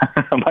 Noah.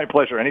 My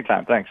pleasure.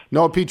 Anytime. Thanks.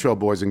 Noah Petro,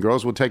 boys and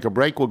girls. We'll take a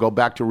break. We'll go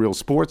back to real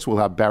sports. We'll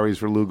have Barry's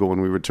Verluga when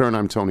we return.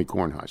 I'm Tony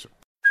Kornheiser.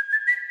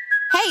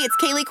 Hey, it's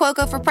Kaylee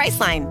Cuoco for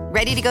Priceline.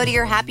 Ready to go to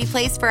your happy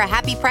place for a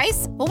happy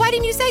price? Well, why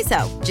didn't you say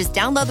so? Just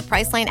download the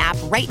Priceline app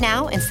right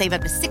now and save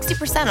up to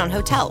 60% on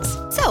hotels.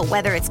 So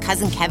whether it's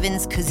Cousin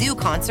Kevin's Kazoo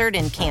Concert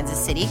in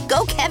Kansas City,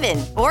 go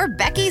Kevin, or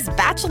Becky's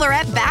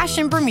Bachelorette Bash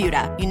in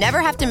Bermuda, you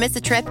never have to miss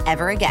a trip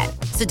ever again.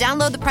 So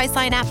download the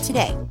Priceline app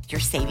today. Your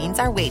savings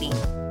are waiting.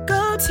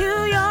 Go to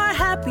your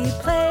happy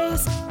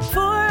place for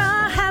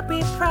a happy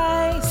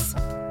price.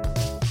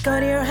 Go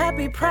to your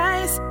happy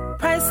price,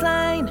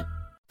 Priceline.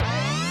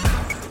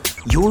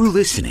 You're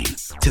listening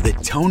to the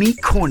Tony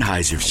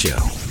Kornheiser Show.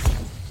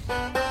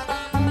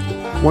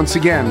 Once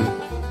again,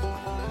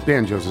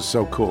 banjos are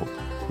so cool.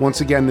 Once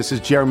again, this is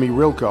Jeremy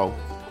Rilko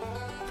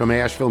from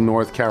Asheville,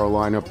 North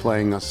Carolina,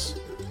 playing us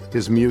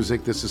his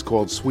music. This is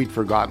called Sweet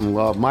Forgotten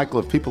Love. Michael,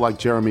 if people like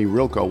Jeremy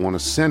Rilko want to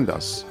send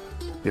us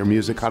their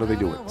music, how do they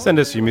do it? Send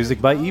us your music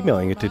by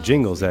emailing it to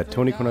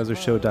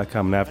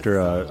jingles@TonyKornheiserShow.com. And after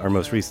our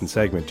most recent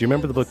segment, do you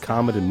remember the book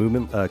Comet in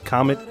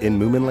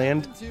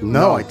Moominland?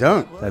 No, I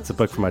don't. That's a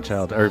book from my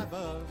child, or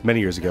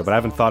many years ago, but I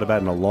haven't thought about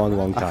it in a long,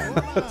 long time.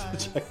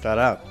 Check that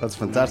out. That's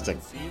fantastic.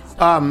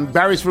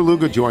 Barry's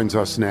Verluga joins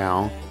us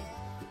now,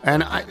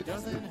 and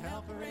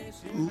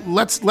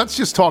let's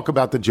just talk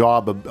about the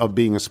job of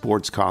being a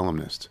sports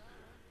columnist.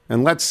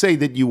 And let's say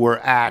that you were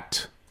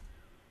at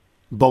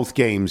both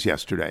games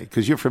yesterday,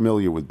 because you're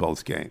familiar with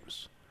both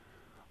games.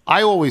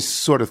 I always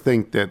sort of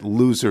think that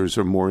losers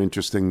are more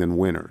interesting than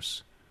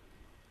winners.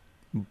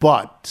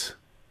 But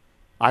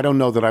I don't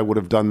know that I would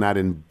have done that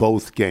in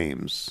both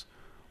games.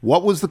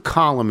 What was the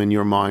column in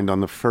your mind on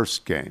the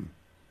first game?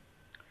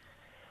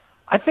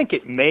 I think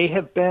it may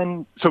have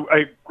been, so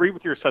I agree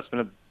with your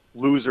assessment of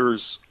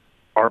losers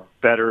are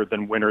better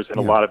than winners in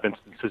a lot of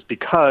instances,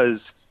 because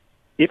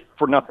if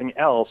for nothing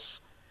else,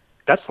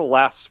 that's the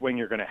last swing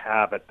you're going to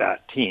have at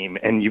that team,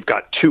 and you've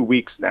got 2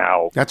 weeks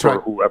now for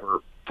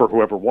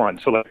whoever won.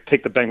 So let's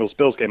take the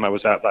Bengals-Bills game I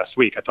was at last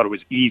week. I thought it was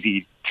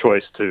easy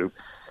choice to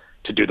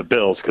do the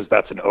Bills because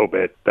that's an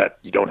obit that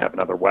you don't have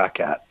another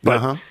whack at.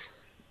 But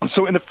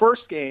so in the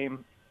first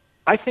game,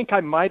 I think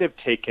I might have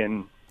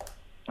taken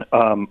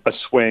a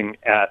swing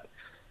at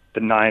the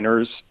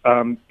Niners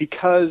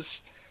because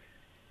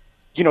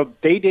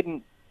they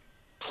didn't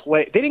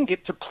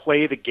get to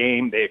play the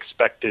game they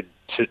expected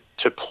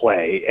to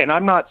play. And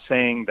I'm not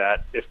saying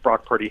that if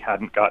Brock Purdy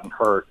hadn't gotten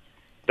hurt,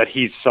 that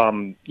he's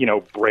some,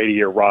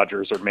 Brady or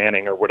Rodgers or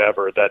Manning or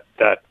whatever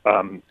that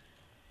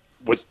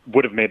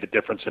would have made the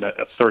difference in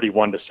a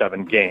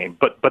 31-7 game.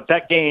 But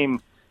that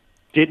game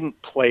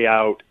didn't play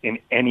out in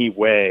any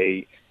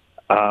way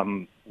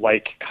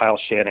like Kyle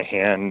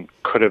Shanahan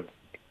could have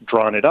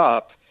drawn it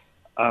up.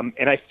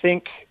 And I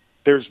think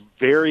there's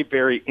very,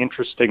 very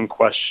interesting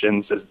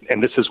questions,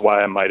 and this is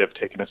why I might have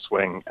taken a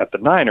swing at the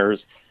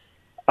Niners,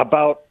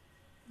 about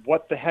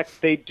what the heck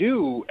they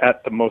do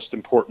at the most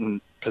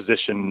important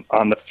position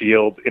on the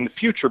field in the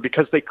future,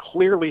 because they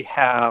clearly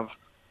have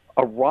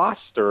a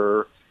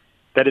roster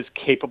that is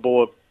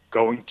capable of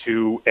going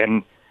to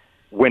and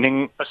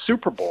winning a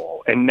Super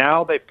Bowl. And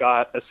now they've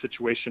got a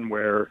situation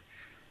where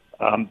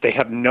they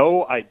have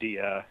no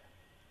idea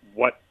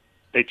what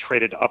they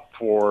traded up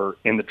for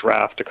in the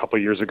draft a couple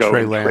of years ago.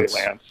 Trey Lance.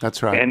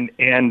 That's right.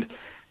 And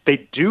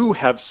they do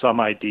have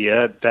some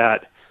idea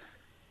that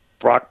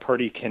Brock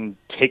Purdy can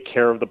take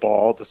care of the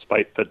ball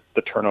despite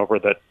the turnover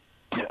that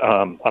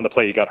on the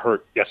play he got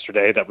hurt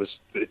yesterday.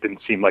 It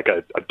didn't seem like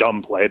a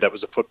dumb play. That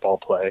was a football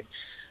play.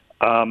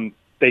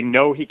 They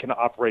know he can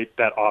operate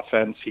that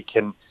offense. He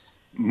can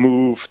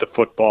move the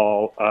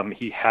football.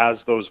 He has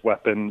those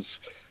weapons.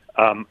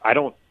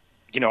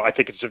 I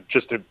think it's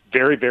just a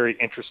very, very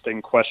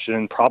interesting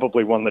question.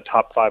 Probably one of the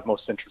top 5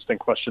 most interesting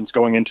questions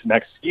going into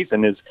next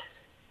season is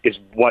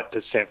what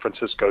does San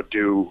Francisco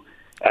do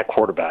at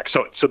quarterback?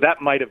 So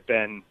that might have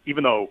been,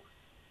 even though,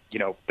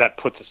 that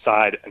puts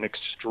aside an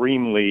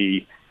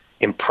extremely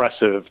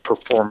impressive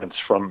performance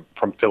from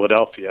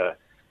Philadelphia,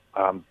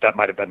 that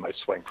might have been my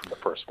swing from the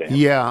first game.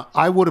 Yeah,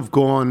 I would have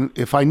gone,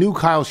 if I knew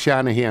Kyle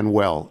Shanahan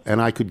well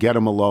and I could get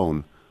him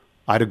alone,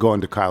 I'd have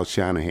gone to Kyle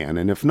Shanahan.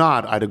 And if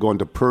not, I'd have gone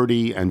to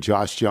Purdy and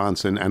Josh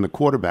Johnson and the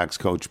quarterbacks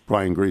coach,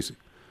 Brian Griese.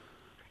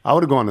 I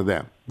would have gone to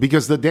them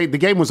because the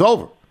game was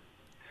over.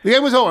 The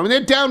game was over. I mean,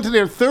 they're down to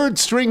their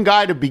third-string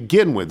guy to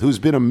begin with, who's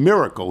been a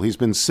miracle. He's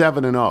been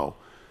 7-0.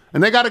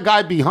 And they got a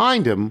guy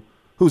behind him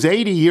who's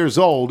 80 years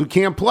old who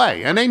can't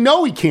play. And they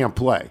know he can't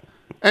play.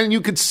 And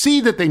you could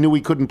see that they knew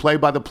he couldn't play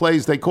by the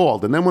plays they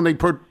called. And then when they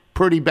put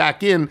Purdy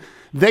back in,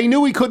 they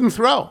knew he couldn't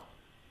throw.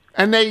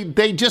 And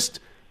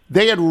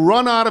they had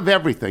run out of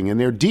everything. And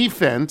their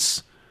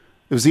defense,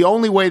 it was the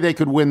only way they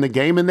could win the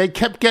game. And they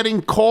kept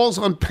getting calls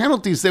on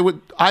penalties.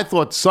 I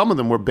thought some of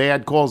them were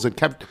bad calls that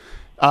kept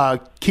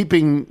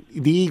keeping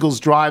the Eagles'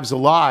 drives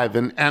alive.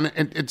 And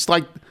it's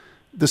like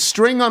the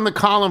string on the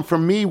column for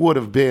me would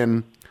have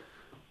been,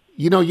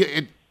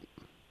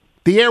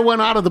 the air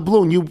went out of the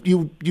balloon.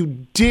 You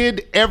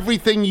did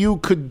everything you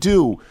could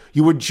do.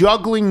 You were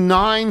juggling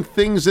 9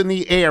 things in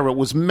the air. It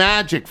was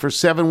magic for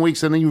 7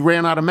 weeks, and then you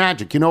ran out of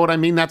magic. You know what I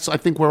mean? That's, I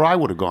think, where I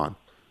would have gone.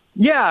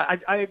 Yeah,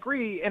 I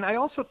agree. And I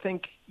also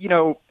think,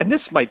 and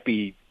this might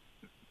be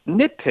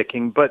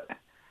nitpicking, but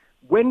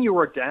when you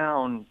are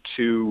down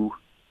to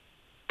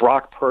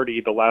Brock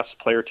Purdy, the last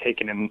player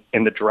taken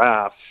in the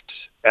draft,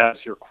 as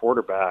your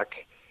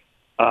quarterback,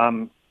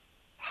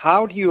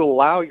 how do you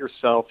allow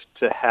yourself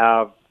to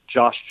have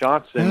Josh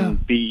Johnson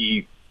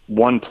be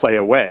one play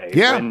away?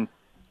 Yeah. When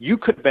you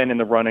could have been in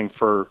the running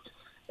for,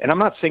 and I'm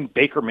not saying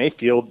Baker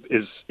Mayfield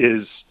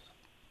is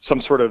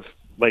some sort of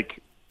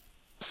like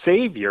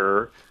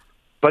savior,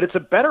 but it's a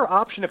better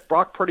option if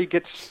Brock Purdy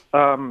gets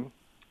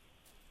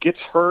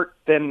hurt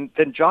than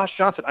Josh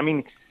Johnson. I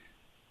mean,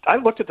 I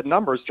looked at the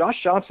numbers.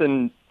 Josh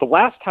Johnson, the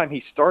last time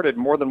he started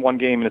more than one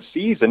game in a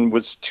season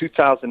was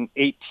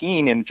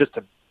 2018, and just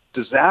a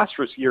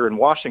disastrous year in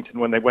Washington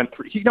when they went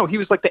through. He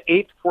was like the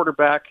 8th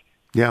quarterback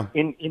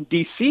in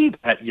D.C.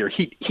 that year.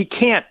 He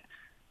can't.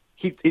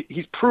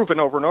 He's proven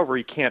over and over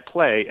he can't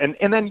play.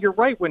 And then you're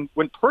right, when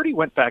Purdy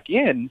went back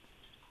in,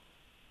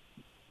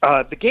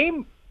 the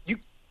game,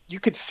 you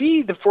could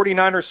see the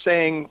 49ers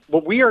saying,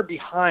 well, we are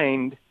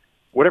behind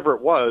whatever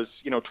it was,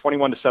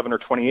 21-7 or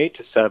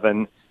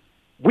 28-7.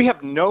 We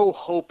have no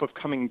hope of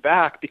coming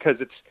back because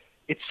it's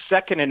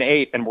 2nd and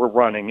 8 and we're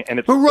running,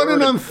 and we're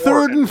running on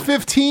 3rd and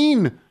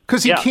 15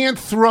 because he can't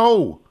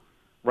throw.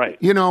 Right.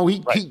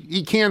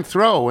 He can't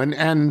throw,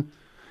 and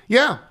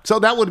so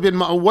that would have been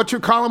what's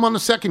your column on the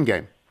second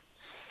game?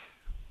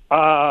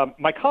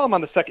 My column on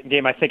the second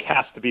game, I think,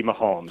 has to be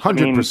Mahomes.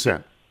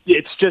 100%.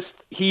 It's just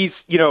he's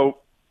 100%.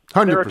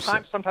 There are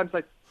times sometimes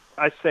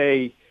I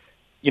say,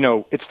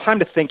 it's time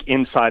to think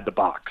inside the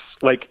box.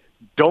 Like,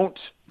 don't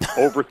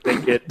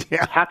overthink it.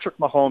 Patrick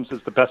Mahomes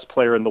is the best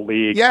player in the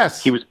league.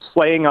 Yes. He was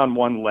playing on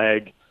one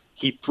leg.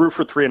 He threw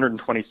for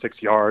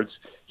 326 yards.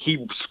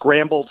 He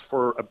scrambled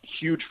for a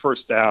huge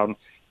first down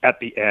at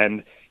the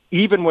end.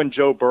 Even when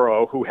Joe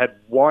Burrow, who had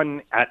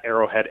won at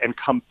Arrowhead and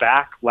come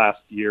back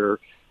last year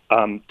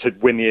to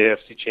win the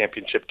AFC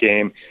Championship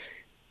game,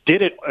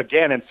 did it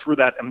again and threw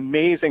that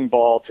amazing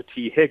ball to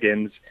T.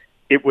 Higgins,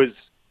 it was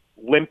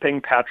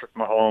limping Patrick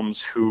Mahomes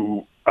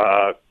who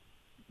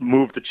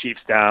moved the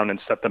Chiefs down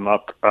and set them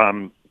up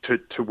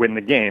to win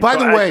the game. By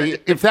the way,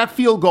 if that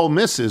field goal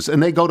misses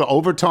and they go to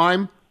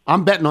overtime,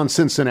 I'm betting on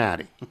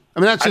Cincinnati. I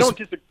mean, that's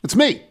just it's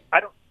me.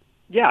 I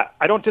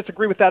don't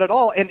disagree with that at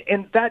all.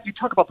 And that you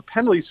talk about the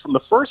penalties from the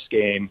first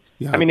game.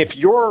 Yeah. I mean, if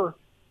you're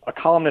a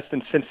columnist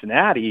in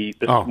Cincinnati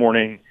this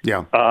morning,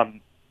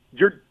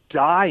 you're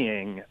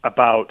dying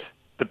about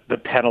the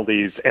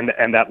penalties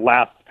and that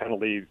last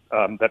penalty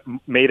that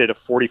made it a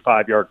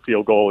 45-yard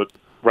field goal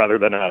rather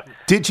than a.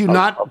 Did you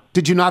not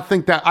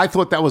think that? I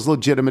thought that was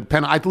legitimate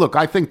penalty. Look,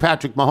 I think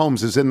Patrick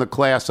Mahomes is in the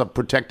class of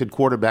protected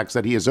quarterbacks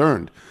that he has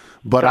earned,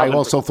 but I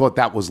also thought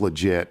that was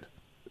legit.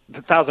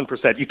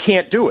 1,000%. You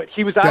can't do it.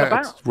 He was out of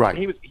bounds. Right.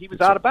 He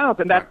was out of bounds,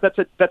 and that's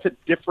a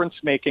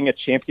difference-making, a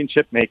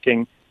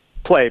championship-making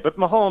play. But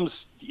Mahomes,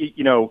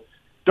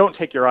 don't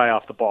take your eye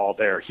off the ball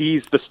there.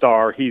 He's the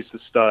star. He's the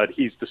stud.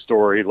 He's the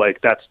story.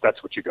 Like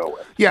that's what you go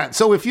with. Yeah.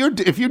 So if you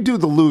do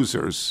the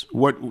losers,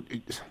 what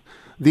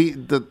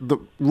the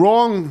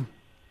wrong.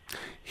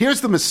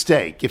 Here's the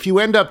mistake. If you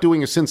end up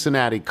doing a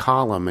Cincinnati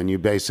column and you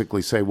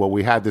basically say, well,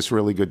 we had this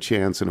really good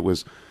chance and it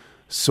was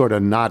sort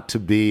of not to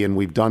be, and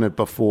we've done it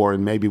before,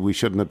 and maybe we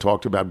shouldn't have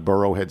talked about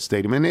Burrowhead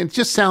Stadium. And it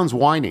just sounds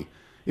whiny.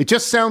 It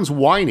just sounds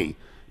whiny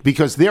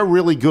because they're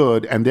really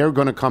good and they're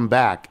going to come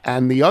back.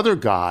 And the other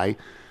guy,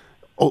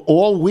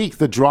 all week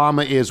the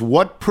drama is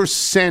what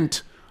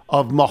percent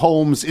of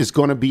Mahomes is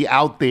going to be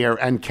out there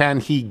and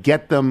can he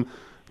get them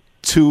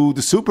to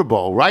the Super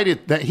Bowl,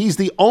 right? That he's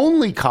the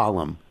only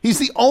column. He's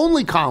the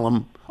only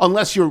column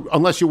unless you're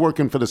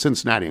working for the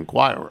Cincinnati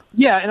Enquirer.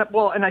 Yeah,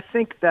 and I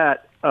think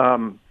that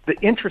the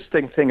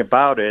interesting thing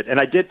about it, and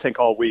I did think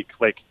all week,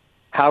 like,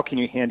 how can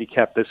you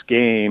handicap this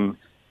game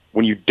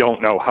when you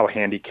don't know how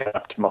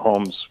handicapped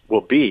Mahomes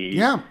will be?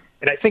 Yeah.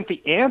 And I think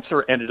the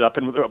answer ended up,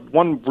 and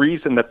one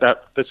reason that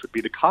this would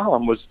be the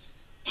column was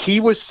he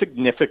was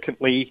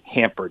significantly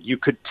hampered. You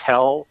could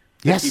tell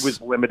that he was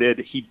limited.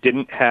 He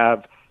didn't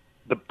have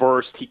the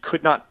burst. He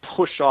could not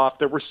push off.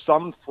 There were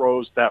some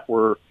throws that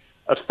were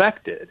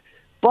affected.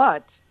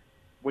 But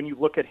when you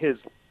look at his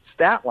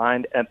stat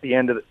line at the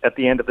end of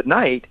the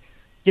night,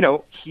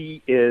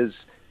 he is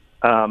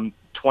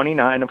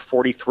 29 of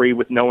 43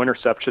 with no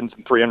interceptions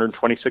and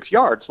 326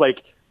 yards.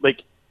 Like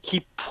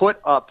he put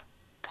up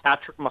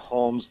Patrick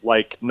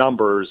Mahomes-like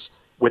numbers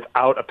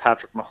without a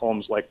Patrick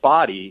Mahomes-like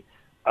body.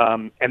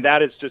 And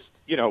that is just,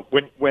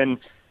 when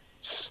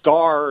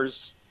stars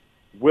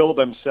will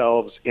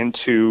themselves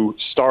into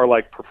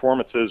star-like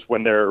performances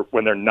when they're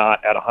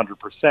not at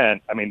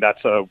 100%. I mean,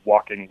 that's a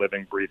walking,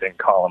 living, breathing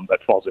column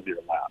that falls into your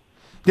lap.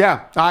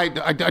 Yeah, I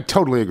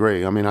totally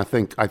agree. I mean, I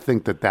think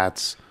that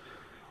that's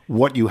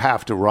what you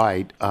have to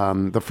write.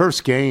 The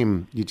first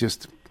game,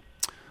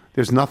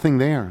 there's nothing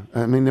there.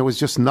 I mean, there was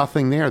just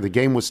nothing there. The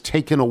game was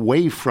taken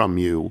away from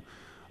you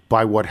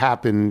by what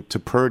happened to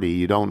Purdy.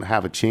 You don't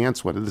have a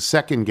chance with it. The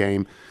second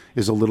game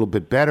is a little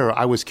bit better.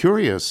 I was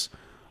curious.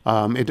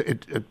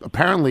 It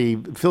apparently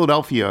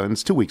Philadelphia, and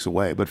it's 2 weeks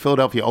away, but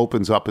Philadelphia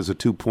opens up as a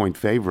 2-point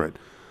favorite.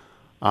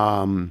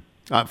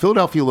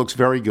 Philadelphia looks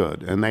very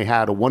good, and they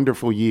had a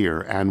wonderful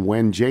year. And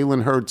when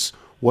Jalen Hurts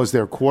was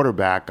their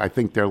quarterback, I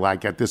think they're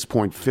like at this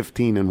point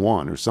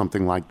 15-1 or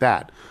something like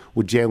that,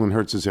 with Jalen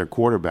Hurts as their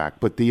quarterback.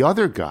 But the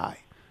other guy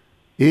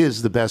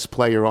is the best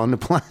player on the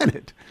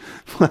planet.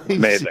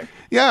 Amazing.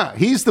 Yeah,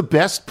 he's the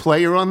best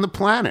player on the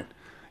planet.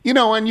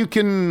 And you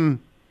can,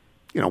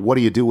 what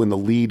do you do in the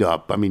lead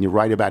up? I mean, you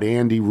write about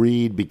Andy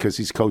Reid because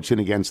he's coaching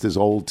against his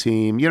old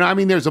team.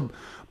 There's a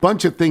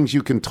bunch of things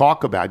you can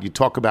talk about. You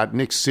talk about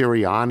Nick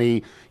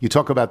Sirianni. You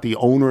talk about the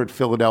owner at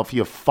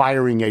Philadelphia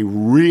firing a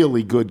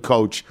really good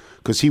coach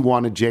because he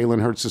wanted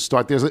Jalen Hurts to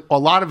start. There's a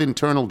lot of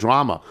internal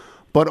drama.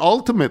 But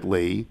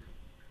ultimately,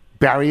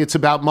 Barry, it's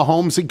about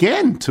Mahomes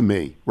again to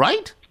me,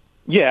 right?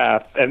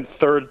 Yeah, and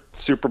third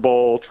Super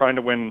Bowl, trying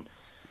to win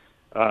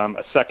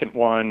a second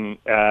one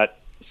at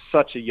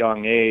such a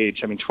young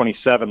age. I mean,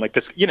 27, like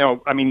this,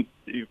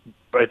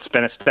 it's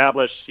been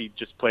established. He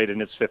just played in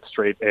his 5th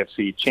straight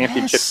AFC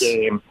championship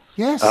game.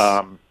 Yes.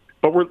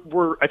 But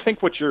I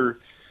think what you're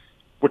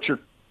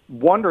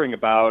wondering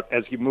about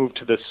as you move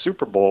to this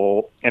Super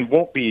Bowl, and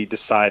won't be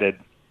decided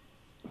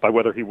by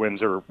whether he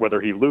wins or whether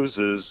he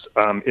loses,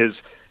 is,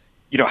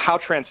 how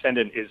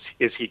transcendent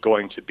is he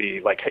going to be?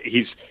 Like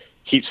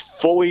he's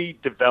fully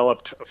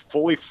developed, a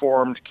fully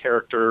formed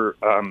character,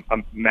 a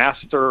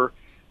master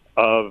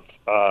of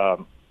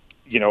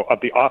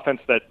the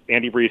offense that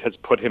Andy Reid has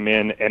put him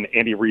in and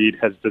Andy Reid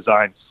has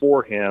designed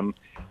for him.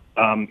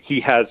 He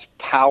has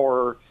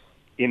power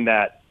in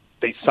that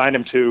they signed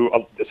him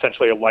to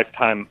essentially a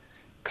lifetime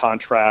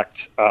contract.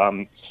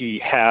 He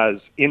has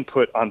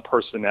input on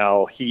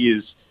personnel.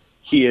 He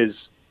is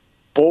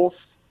both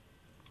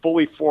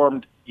fully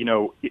formed,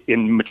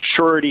 in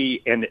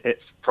maturity and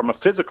from a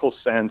physical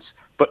sense,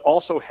 but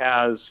also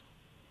has,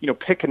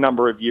 pick a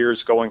number of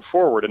years going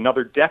forward,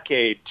 another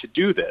decade to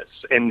do this.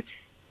 And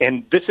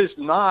this is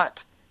not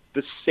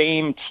the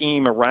same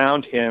team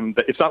around him.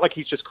 It's not like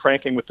he's just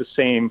cranking with the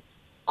same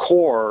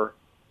core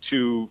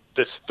to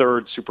this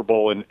third Super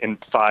Bowl in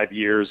 5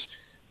 years.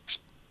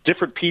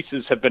 Different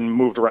pieces have been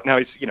moved around. Now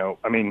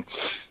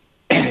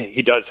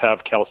he does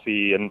have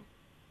Kelsey, and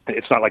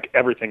it's not like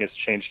everything has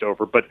changed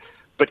over, but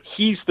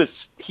he's the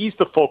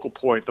focal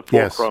point, the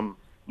fulcrum,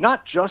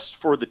 not just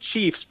for the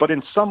Chiefs, but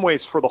in some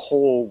ways for the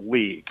whole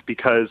league,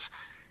 because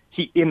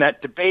he, in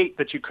that debate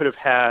that you could have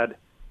had,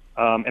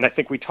 and I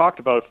think we talked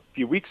about a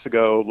few weeks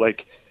ago,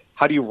 like,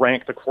 how do you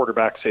rank the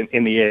quarterbacks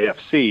in the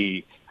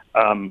AFC?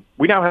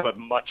 We now have a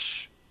much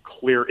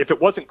clear, if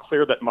it wasn't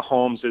clear that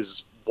Mahomes is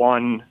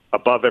one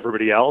above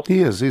everybody else.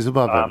 He is. He's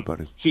above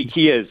everybody.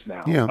 He is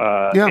now.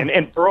 Yeah.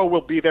 And Burrow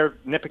will be there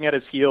nipping at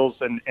his heels,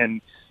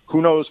 and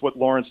who knows what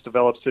Lawrence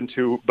develops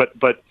into. But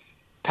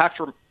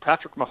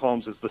Patrick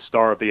Mahomes is the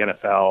star of the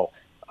NFL,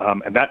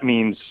 and that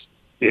means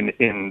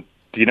in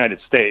the United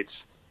States,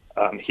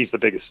 he's the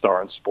biggest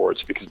star in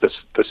sports because this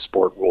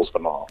sport rules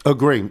them all.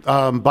 Agree.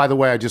 By the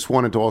way, I just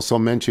wanted to also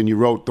mention you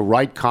wrote the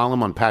right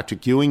column on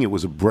Patrick Ewing. It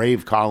was a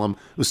brave column.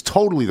 It was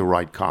totally the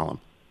right column.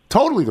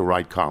 Totally the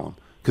right column.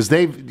 Because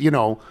they've,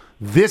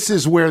 this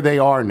is where they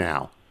are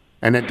now,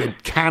 and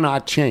it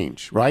cannot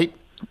change, right?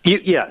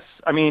 Yes.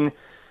 I mean,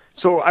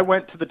 so I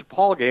went to the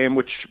DePaul game,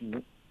 which,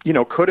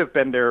 could have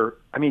been their,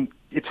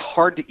 it's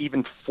hard to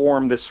even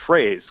form this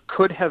phrase,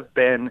 could have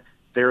been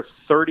their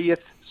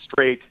 30th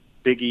straight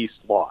Big East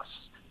loss.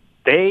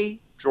 They,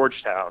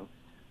 Georgetown,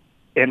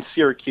 and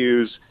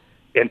Syracuse,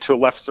 and to a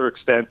lesser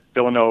extent,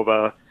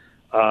 Villanova,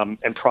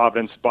 and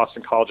Providence,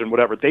 Boston College, and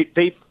whatever,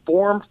 they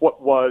formed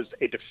what was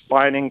a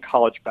defining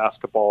college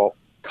basketball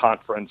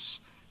conference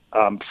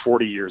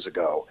 40 years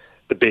ago,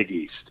 the Big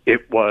East.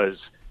 It was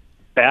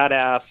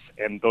badass,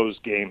 and those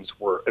games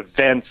were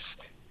events,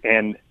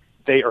 and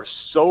they are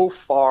so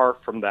far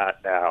from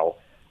that now.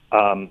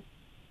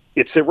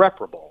 It's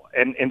irreparable.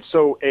 And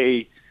so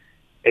a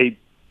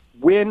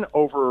win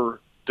over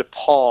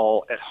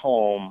DePaul at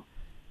home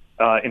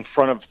in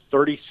front of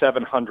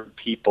 3,700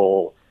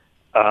 people,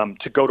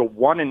 to go to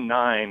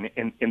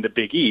 1-9 in the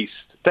Big East,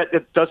 that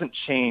it doesn't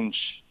change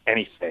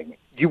anything.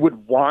 You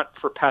would want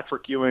for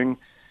Patrick Ewing,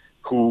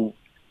 who,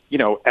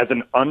 as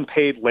an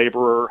unpaid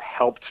laborer,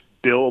 helped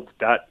build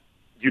that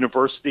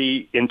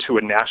university into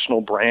a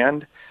national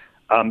brand.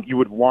 You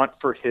would want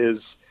for his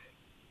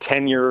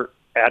tenure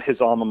at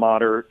his alma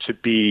mater to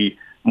be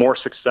more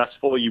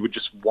successful. You would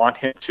just want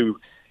him to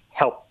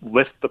help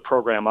lift the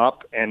program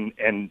up, and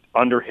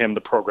under him,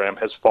 the program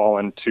has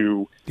fallen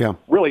to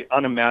really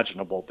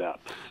unimaginable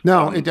depth.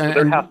 No,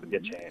 there has to be a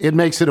change. It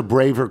makes it a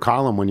braver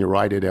column when you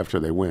write it after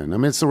they win. I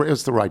mean, it's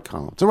the right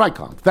column. It's the right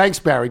column. Thanks,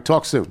 Barry.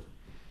 Talk soon.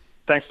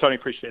 Thanks, Tony.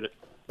 Appreciate it.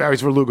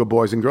 Barry's Verluga,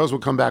 boys and girls.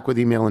 We'll come back with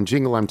email and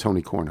jingle. I'm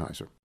Tony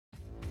Kornheiser.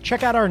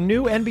 Check out our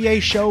new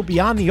NBA show,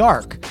 Beyond the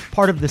Arc,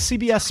 part of the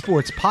CBS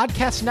Sports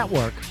Podcast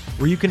Network,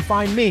 where you can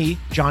find me,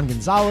 John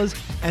Gonzalez,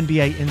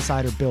 NBA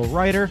insider Bill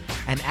Reiter,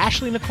 and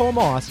Ashley Nicole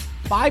Moss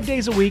 5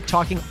 days a week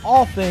talking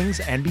all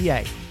things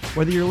NBA.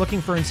 Whether you're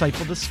looking for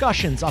insightful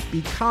discussions,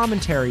 upbeat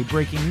commentary,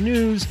 breaking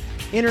news,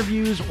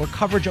 interviews, or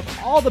coverage of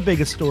all the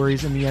biggest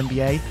stories in the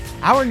NBA,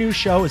 our new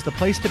show is the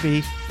place to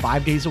be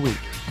 5 days a week.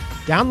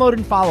 Download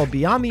and follow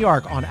Beyond the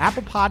Arc on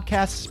Apple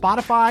Podcasts,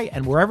 Spotify,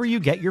 and wherever you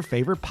get your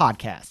favorite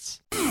podcasts.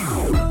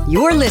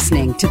 You're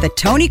listening to The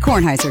Tony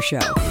Kornheiser Show.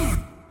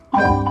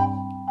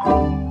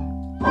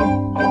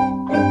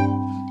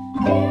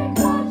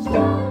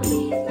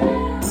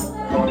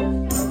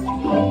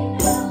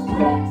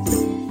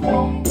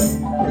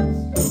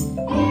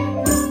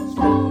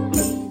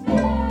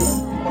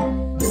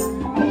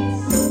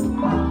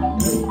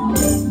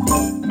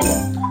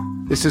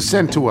 This is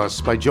sent to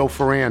us by Joe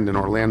Ferrand in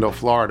Orlando,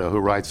 Florida, who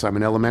writes, I'm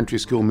an elementary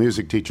school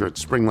music teacher at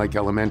Spring Lake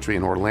Elementary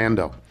in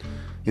Orlando,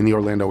 in the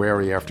Orlando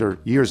area. After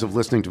years of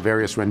listening to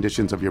various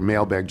renditions of your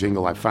mailbag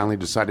jingle, I finally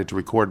decided to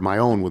record my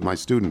own with my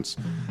students.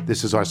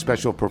 This is our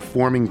special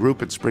performing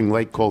group at Spring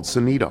Lake called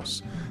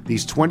Sonidos.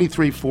 These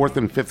 23 4th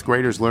and 5th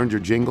graders learned your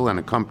jingle and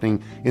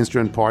accompanying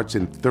instrument parts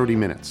in 30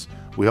 minutes.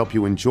 We hope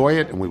you enjoy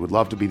it, and we would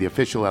love to be the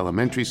official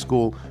elementary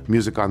school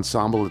music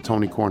ensemble of the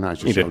Tony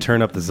Kornheiser Show. You need to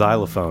turn up the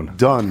xylophone.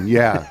 Done,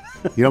 yeah.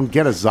 You don't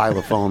get a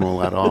xylophone all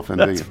that often,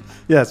 do you?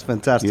 Yeah, it's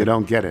fantastic. You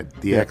don't get it.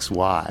 The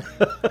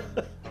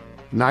XY.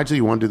 Nigel,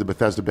 you want to do the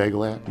Bethesda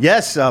Bagel ad?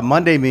 Yes,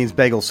 Monday means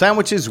bagel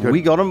sandwiches. Good.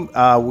 We got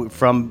them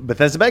from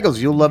Bethesda Bagels.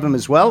 You'll love them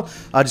as well.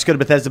 Just go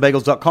to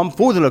BethesdaBagels.com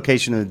for the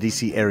location in the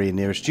D.C. area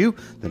nearest you.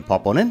 Then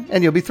pop on in,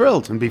 and you'll be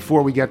thrilled. And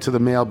before we get to the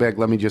mailbag,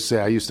 let me just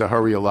say I used to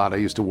hurry a lot. I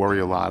used to worry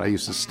a lot. I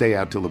used to stay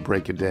out till the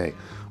break of day.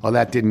 Well,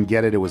 that didn't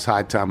get it. It was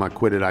high time I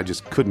quit it. I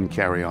just couldn't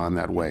carry on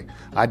that way.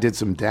 I did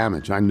some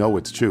damage. I know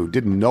it's true.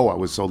 Didn't know I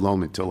was so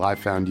lonely till I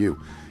found you.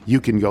 You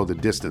can go the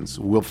distance.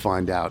 We'll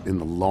find out in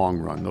the long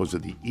run. Those are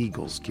the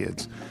Eagles,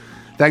 kids.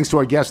 Thanks to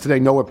our guest today,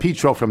 Noah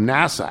Petro from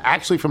NASA.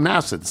 Actually from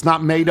NASA. It's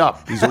not made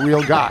up. He's a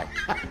real guy.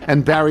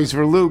 And Barry's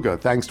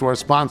Verluga. Thanks to our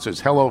sponsors,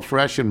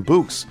 HelloFresh and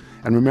Books.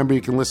 And remember,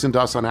 you can listen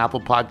to us on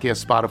Apple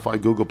Podcasts, Spotify,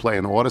 Google Play,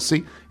 and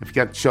Odyssey. If you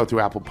get the show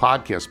through Apple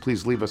Podcasts,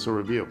 please leave us a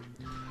review.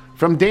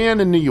 From Dan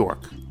in New York.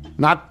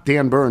 Not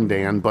Dan Byrne,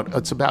 Dan, but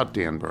it's about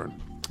Dan Byrne.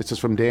 This is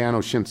from Dan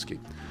Oshinsky.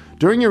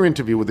 During your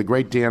interview with the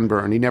great Dan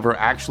Byrne, he never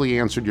actually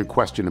answered your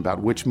question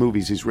about which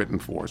movies he's written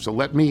for. So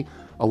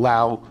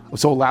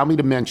allow me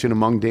to mention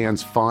among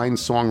Dan's fine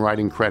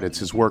songwriting credits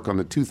his work on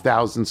the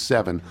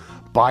 2007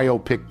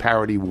 biopic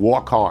parody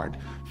Walk Hard,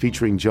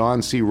 featuring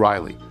John C.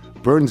 Reilly.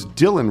 Byrne's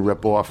Dylan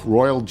ripoff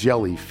Royal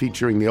Jelly,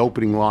 featuring the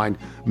opening line,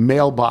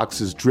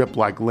 "Mailboxes drip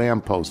like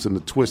lampposts in the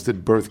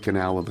twisted birth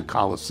canal of the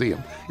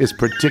Coliseum," is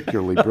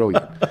particularly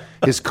brilliant.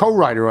 His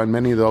co-writer on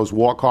many of those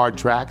Walk Hard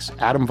tracks,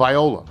 Adam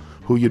Viola,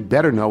 who you'd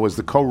better know as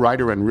the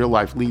co-writer and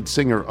real-life lead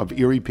singer of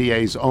Erie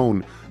PA's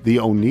own The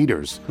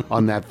Oneaters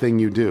on That Thing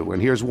You Do.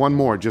 And here's one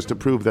more, just to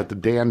prove that the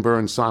Dan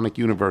Byrne sonic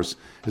universe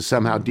is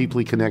somehow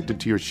deeply connected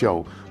to your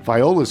show.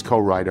 Viola's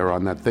co-writer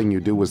on That Thing You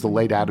Do was the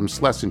late Adam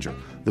Schlesinger,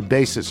 the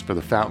bassist for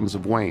the Fountains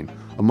of Wayne.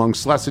 Among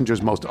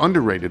Schlesinger's most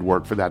underrated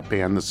work for that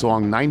band, the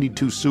song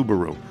 92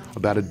 Subaru,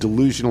 about a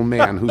delusional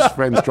man whose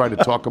friends try to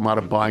talk him out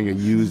of buying a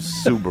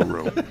used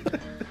Subaru.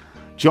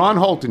 John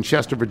Holt in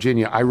Chester,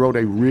 Virginia. I wrote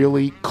a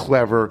really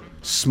clever,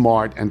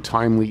 smart, and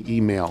timely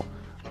email,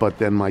 but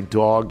then my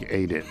dog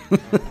ate it.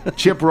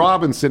 Chip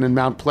Robinson in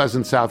Mount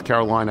Pleasant, South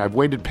Carolina. I've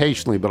waited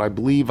patiently, but I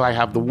believe I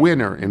have the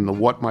winner in the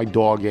What My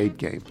Dog Ate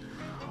game.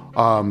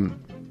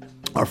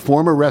 Our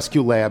former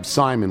rescue lab,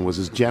 Simon, was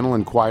as gentle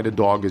and quiet a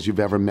dog as you've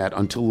ever met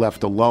until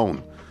left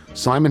alone.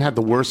 Simon had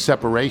the worst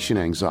separation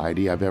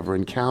anxiety I've ever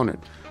encountered.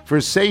 For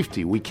his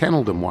safety, we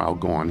kenneled him while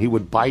gone. He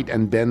would bite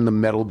and bend the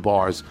metal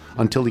bars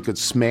until he could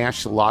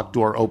smash the locked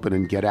door open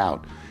and get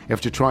out.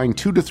 After trying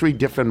 2 to 3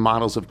 different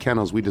models of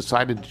kennels, we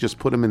decided to just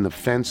put him in the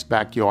fenced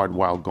backyard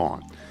while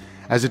gone.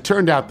 As it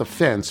turned out, the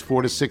fence,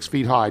 4 to 6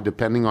 feet high,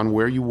 depending on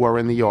where you were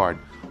in the yard,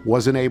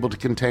 wasn't able to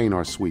contain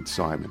our sweet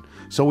Simon.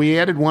 So we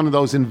added one of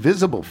those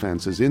invisible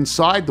fences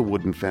inside the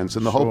wooden fence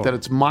in the hope that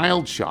its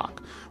mild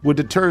shock would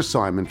deter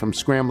Simon from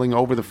scrambling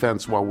over the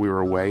fence while we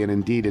were away, and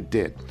indeed it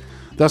did.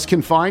 Thus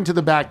confined to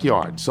the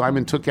backyard,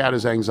 Simon took out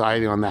his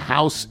anxiety on the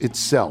house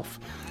itself.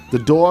 The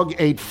dog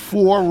ate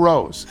 4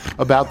 rows,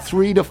 about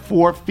 3 to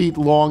 4 feet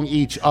long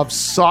each, of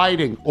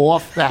siding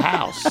off the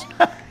house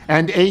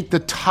and ate the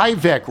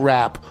Tyvek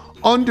wrap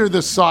under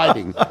the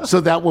siding so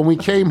that when we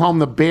came home,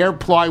 the bare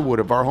plywood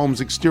of our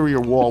home's exterior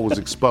wall was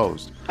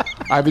exposed.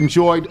 I've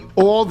enjoyed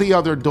all the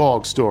other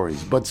dog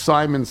stories, but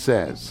Simon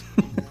says,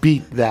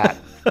 beat that.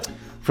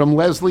 From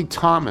Leslie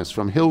Thomas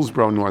from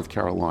Hillsborough, North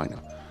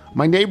Carolina.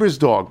 My neighbor's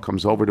dog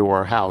comes over to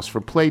our house for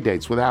play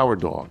dates with our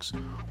dogs.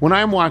 When I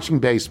am watching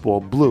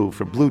baseball, Blue,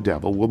 for Blue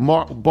Devil, will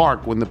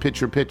bark when the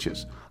pitcher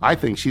pitches. I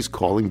think she's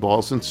calling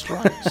balls and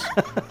strikes.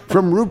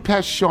 From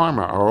Rupesh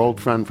Sharma, our old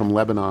friend from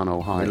Lebanon,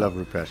 Ohio. I love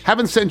Rupesh.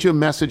 Haven't sent you a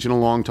message in a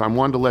long time.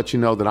 Wanted to let you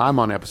know that I'm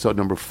on episode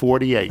number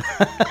 48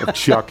 of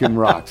Chuck and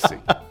Roxy.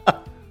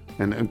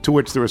 And to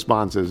which the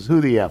response is,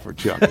 who the F are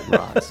Chuck and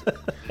Roxy?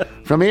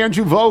 From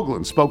Andrew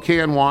Vogelin,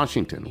 Spokane,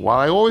 Washington. While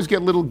I always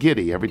get a little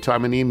giddy every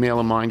time an email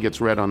of mine gets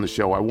read on the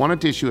show, I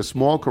wanted to issue a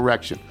small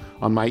correction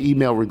on my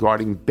email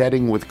regarding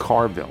betting with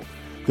Carville.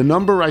 The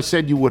number I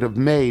said you would have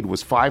made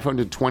was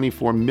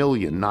 524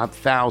 million, not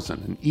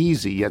 1,000. An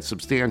easy yet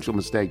substantial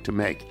mistake to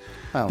make.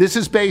 Oh. This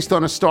is based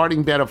on a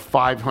starting bet of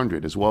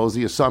 500, as well as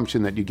the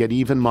assumption that you get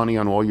even money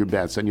on all your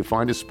bets, and you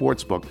find a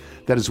sports book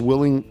that is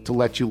willing to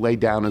let you lay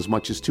down as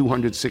much as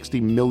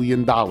 $260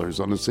 million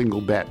on a single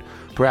bet,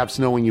 perhaps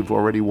knowing you've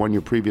already won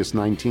your previous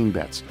 19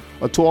 bets.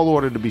 A tall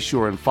order to be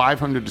sure, and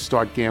 500 to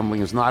start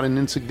gambling is not an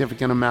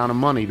insignificant amount of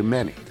money to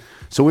many.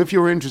 So if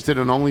you're interested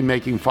in only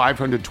making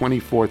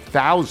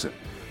 524,000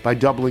 by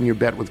doubling your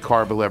bet with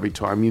Carville every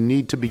time, you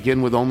need to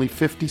begin with only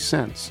 50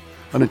 cents.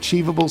 An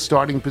achievable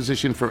starting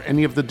position for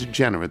any of the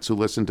degenerates who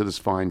listen to this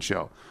fine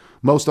show.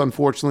 Most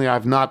unfortunately,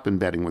 I've not been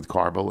betting with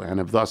Carville and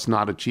have thus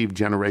not achieved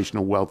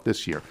generational wealth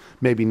this year,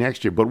 maybe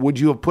next year. But would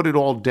you have put it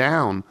all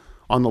down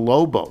on the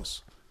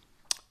Lobos?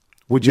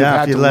 Would you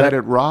have had to let it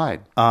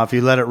ride? If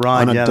you let it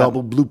ride, on a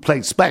double blue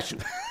plate special.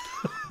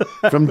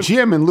 From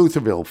Jim in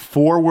Lutherville,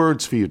 4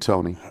 words for you,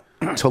 Tony.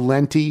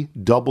 Talenti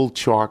double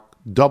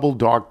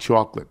dark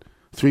chocolate.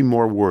 3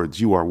 more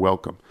words. You are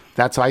welcome.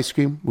 That's ice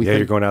cream?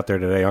 You're going out there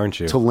today, aren't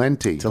you?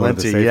 Talenti,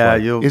 yeah.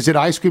 Is it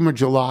ice cream or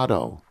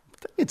gelato?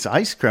 It's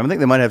ice cream. I think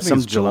they might have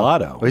some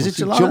gelato. Or is it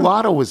gelato?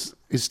 Gelato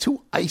is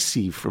too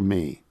icy for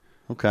me.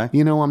 Okay.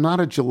 You know, I'm not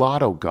a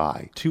gelato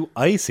guy. Too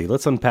icy.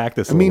 Let's unpack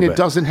this a little bit. bit. It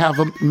doesn't have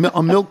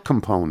a milk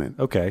component.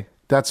 Okay.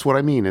 That's what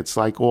I mean. It's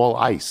like all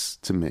ice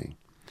to me.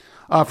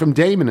 From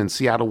Damon in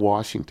Seattle,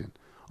 Washington.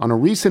 On a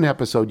recent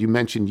episode, you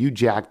mentioned Hugh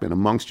Jackman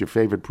amongst your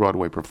favorite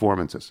Broadway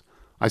performances.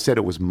 I said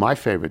it was my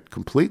favorite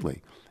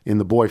completely in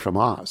The Boy from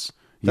Oz,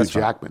 Hugh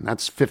Jackman.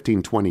 That's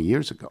 15, 20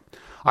 years ago.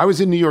 I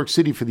was in New York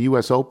City for the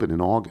U.S. Open in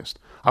August.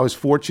 I was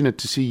fortunate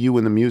to see you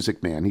in The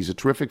Music Man. He's a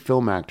terrific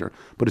film actor,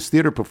 but his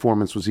theater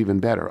performance was even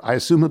better. I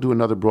assume he'll do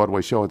another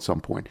Broadway show at some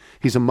point.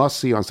 He's a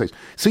must-see on stage.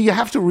 So you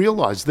have to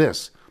realize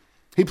this.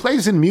 He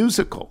plays in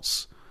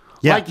musicals.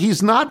 Yeah. Like,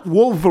 he's not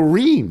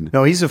Wolverine.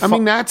 No, he's a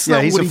that's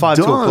not he's what a he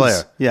five-tool does.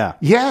 Player. Yeah.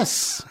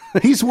 Yes.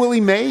 He's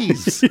Willie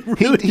Mays.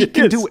 he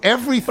can do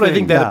everything. But I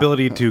think that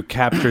ability to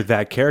capture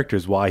that character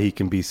is why he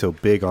can be so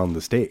big on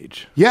the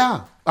stage.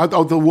 Yeah.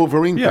 The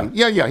Wolverine thing.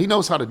 Yeah. He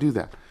knows how to do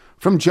that.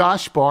 From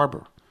Josh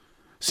Barber.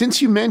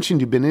 Since you mentioned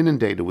you've been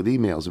inundated with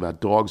emails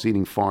about dogs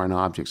eating foreign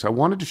objects, I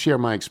wanted to share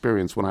my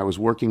experience when I was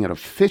working at a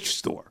fish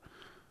store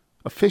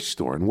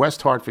in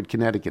West Hartford,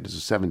 Connecticut as a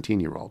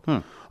 17-year-old.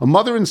 A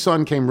mother and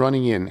son came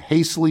running in,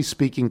 hastily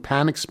speaking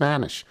panic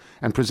Spanish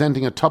and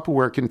presenting a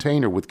Tupperware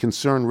container with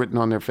concern written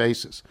on their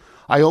faces.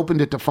 I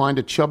opened it to find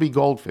a chubby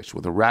goldfish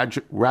with a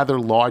rather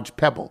large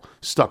pebble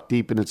stuck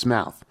deep in its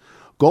mouth.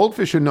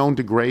 Goldfish are known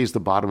to graze the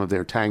bottom of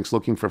their tanks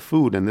looking for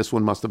food, and this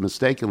one must have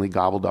mistakenly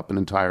gobbled up an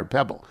entire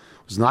pebble.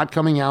 It was not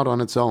coming out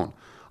on its own.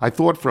 I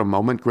thought for a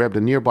moment, grabbed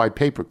a nearby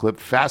paperclip,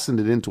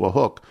 fastened it into a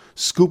hook,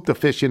 scooped the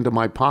fish into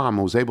my palm,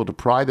 and was able to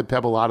pry the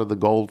pebble out of the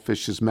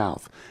goldfish's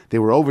mouth. They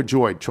were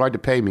overjoyed, tried to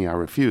pay me. I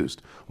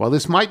refused. While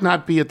this might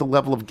not be at the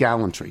level of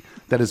gallantry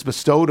that is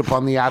bestowed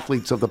upon the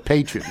athletes of the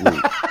Patriot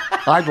League,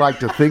 I'd like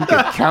to think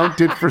it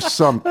counted for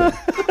something.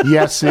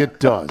 Yes, it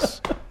does.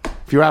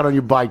 If you're out on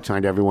your bike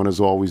tonight, everyone, as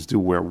always, do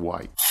wear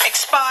white.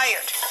 Expired.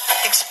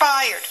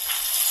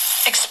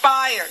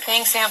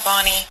 Thanks, Aunt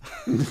Bonnie.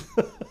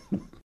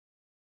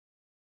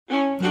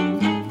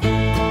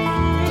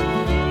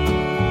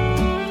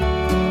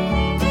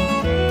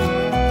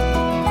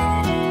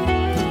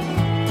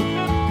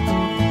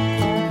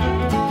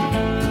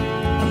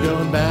 I'm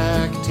going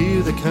back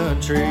to the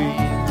country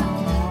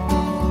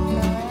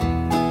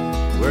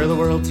where the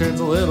world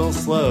turns a little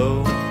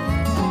slow.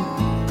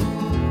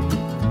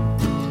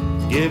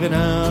 Giving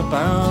up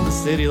on the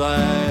city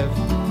life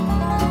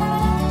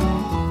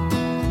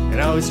and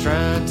always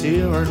trying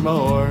to earn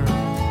more.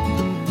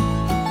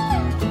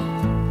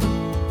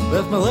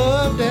 Left my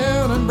love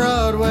down on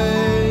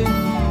Broadway,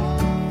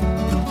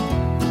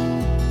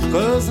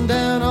 closing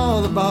down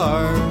all the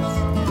bars.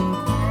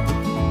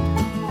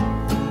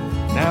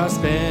 Now I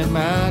spend my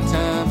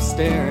time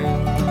staring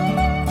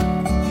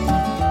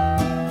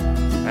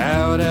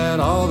out at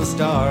all the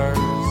stars.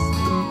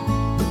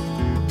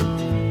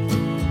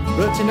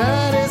 But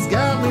tonight has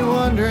got me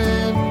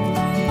wondering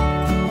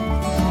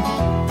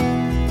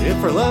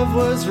if our love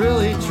was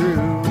really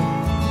true.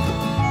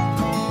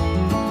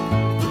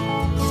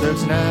 So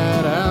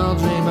tonight I'll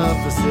dream of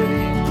the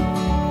city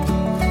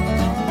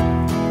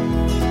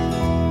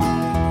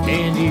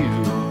and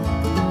you.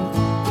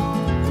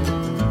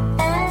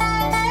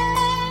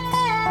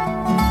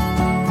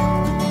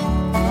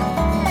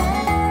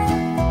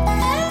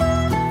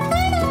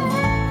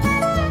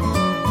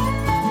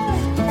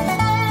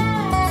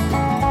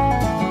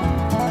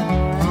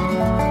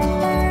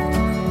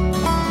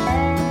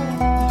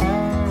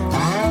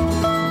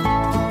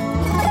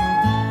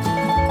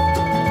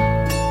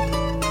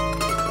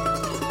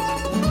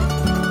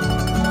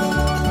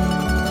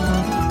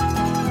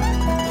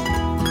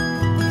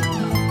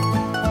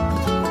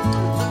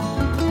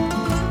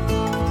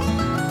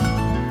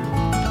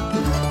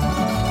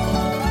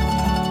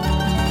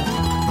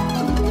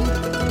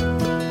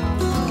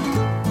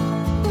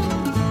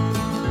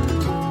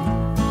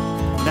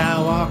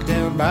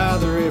 By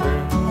the river,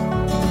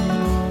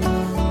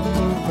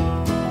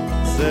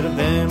 instead of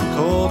them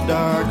cold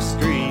dark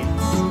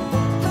streets,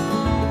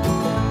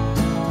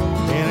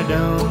 and I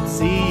don't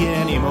see you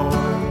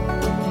anymore,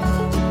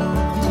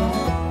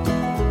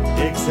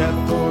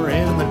 except for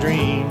in my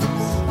dreams.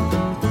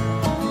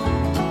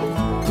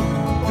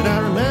 And I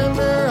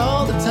remember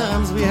all the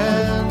times we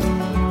had,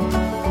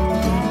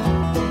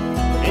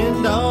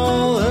 and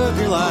all of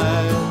your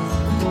lives,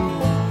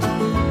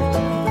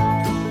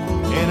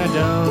 and I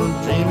don't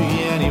dream of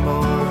you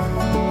anymore,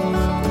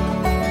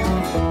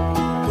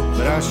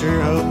 but I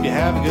sure hope you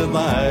have a good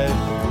life.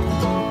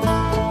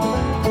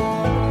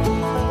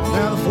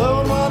 Now the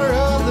flowing water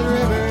of the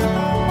river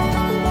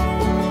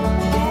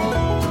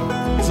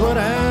is what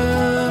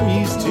I'm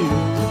used to.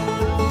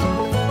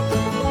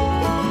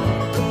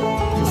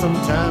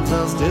 Sometimes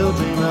I'll still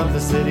dream of the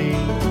city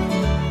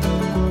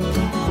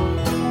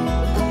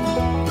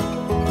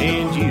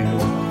and you.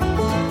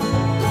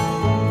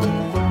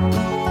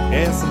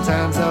 And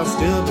sometimes I'll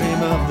still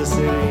dream of the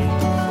city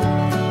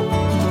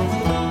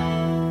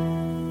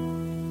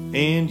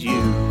and you.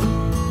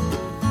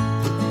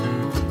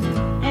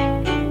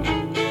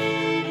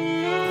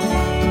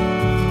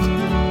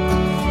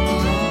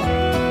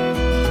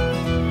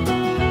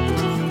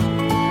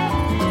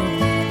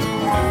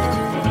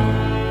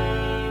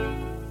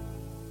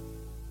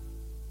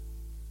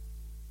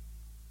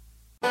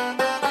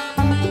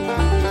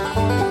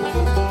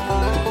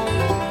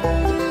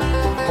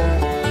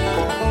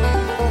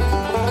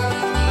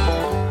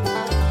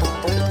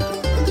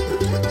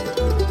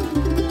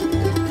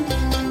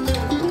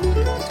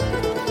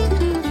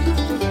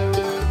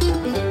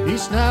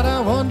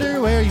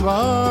 You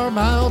are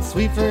my old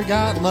sweet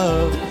forgotten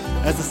love,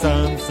 as the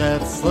sun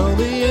sets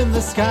slowly in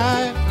the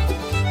sky.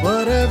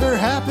 Whatever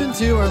happened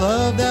to our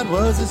love that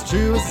was as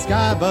true as the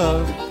sky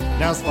above,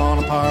 now it's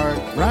falling apart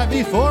right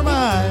before my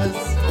eyes.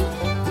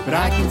 But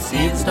I can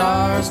see the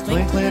stars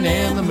twinkling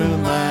in the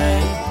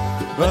moonlight,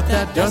 but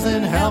that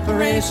doesn't help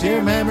erase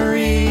your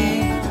memory.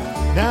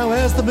 Now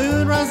as the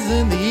moon rises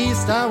in the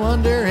east, I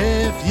wonder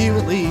if you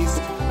at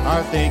least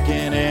are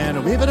thinking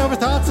and weaving over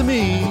thoughts of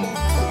me.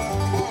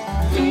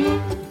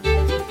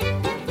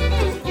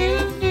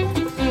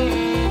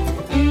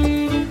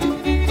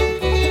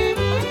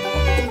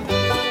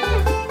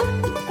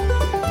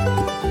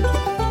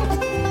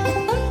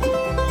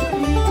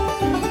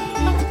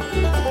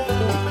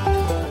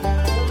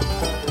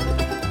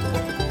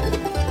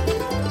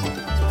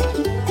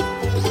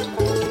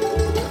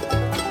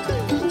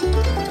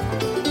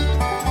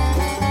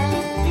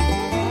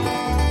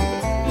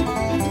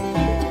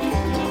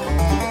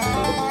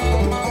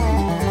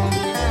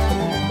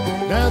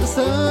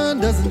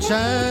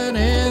 Shine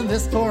in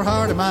this poor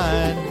heart of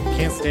mine,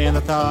 can't stand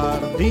the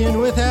thought of being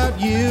without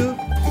you.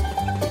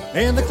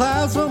 And the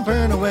clouds won't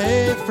burn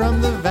away from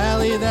the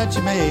valley that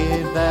you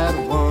made, that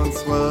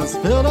once was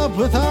filled up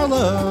with our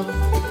love.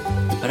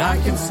 But I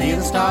can see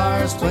the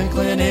stars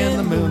twinkling in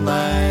the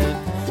moonlight,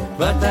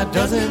 but that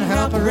doesn't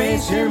help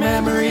erase your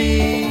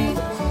memory.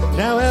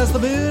 Now as the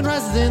moon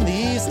rises in the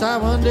east, I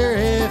wonder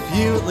if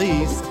you at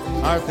least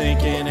are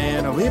thinking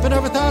and are weeping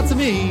over thoughts of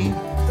me.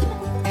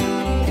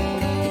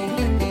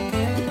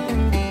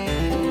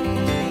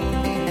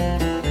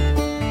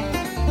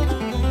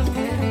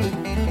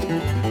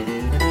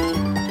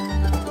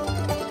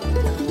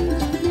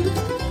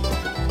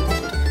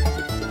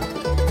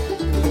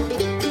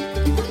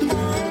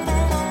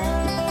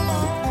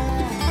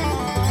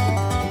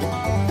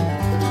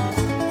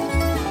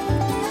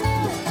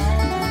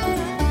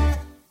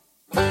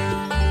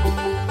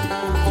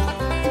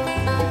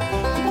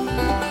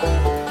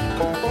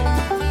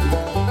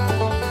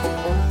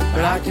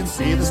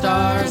 See the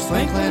stars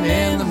twinkling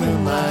in the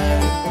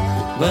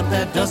moonlight, but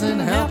that doesn't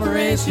help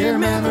erase your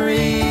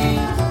memory.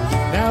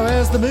 Now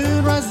as the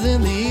moon rises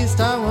in the east,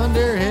 I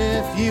wonder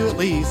if you at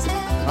least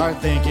are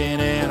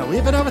thinking and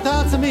weeping over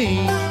thoughts of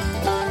me.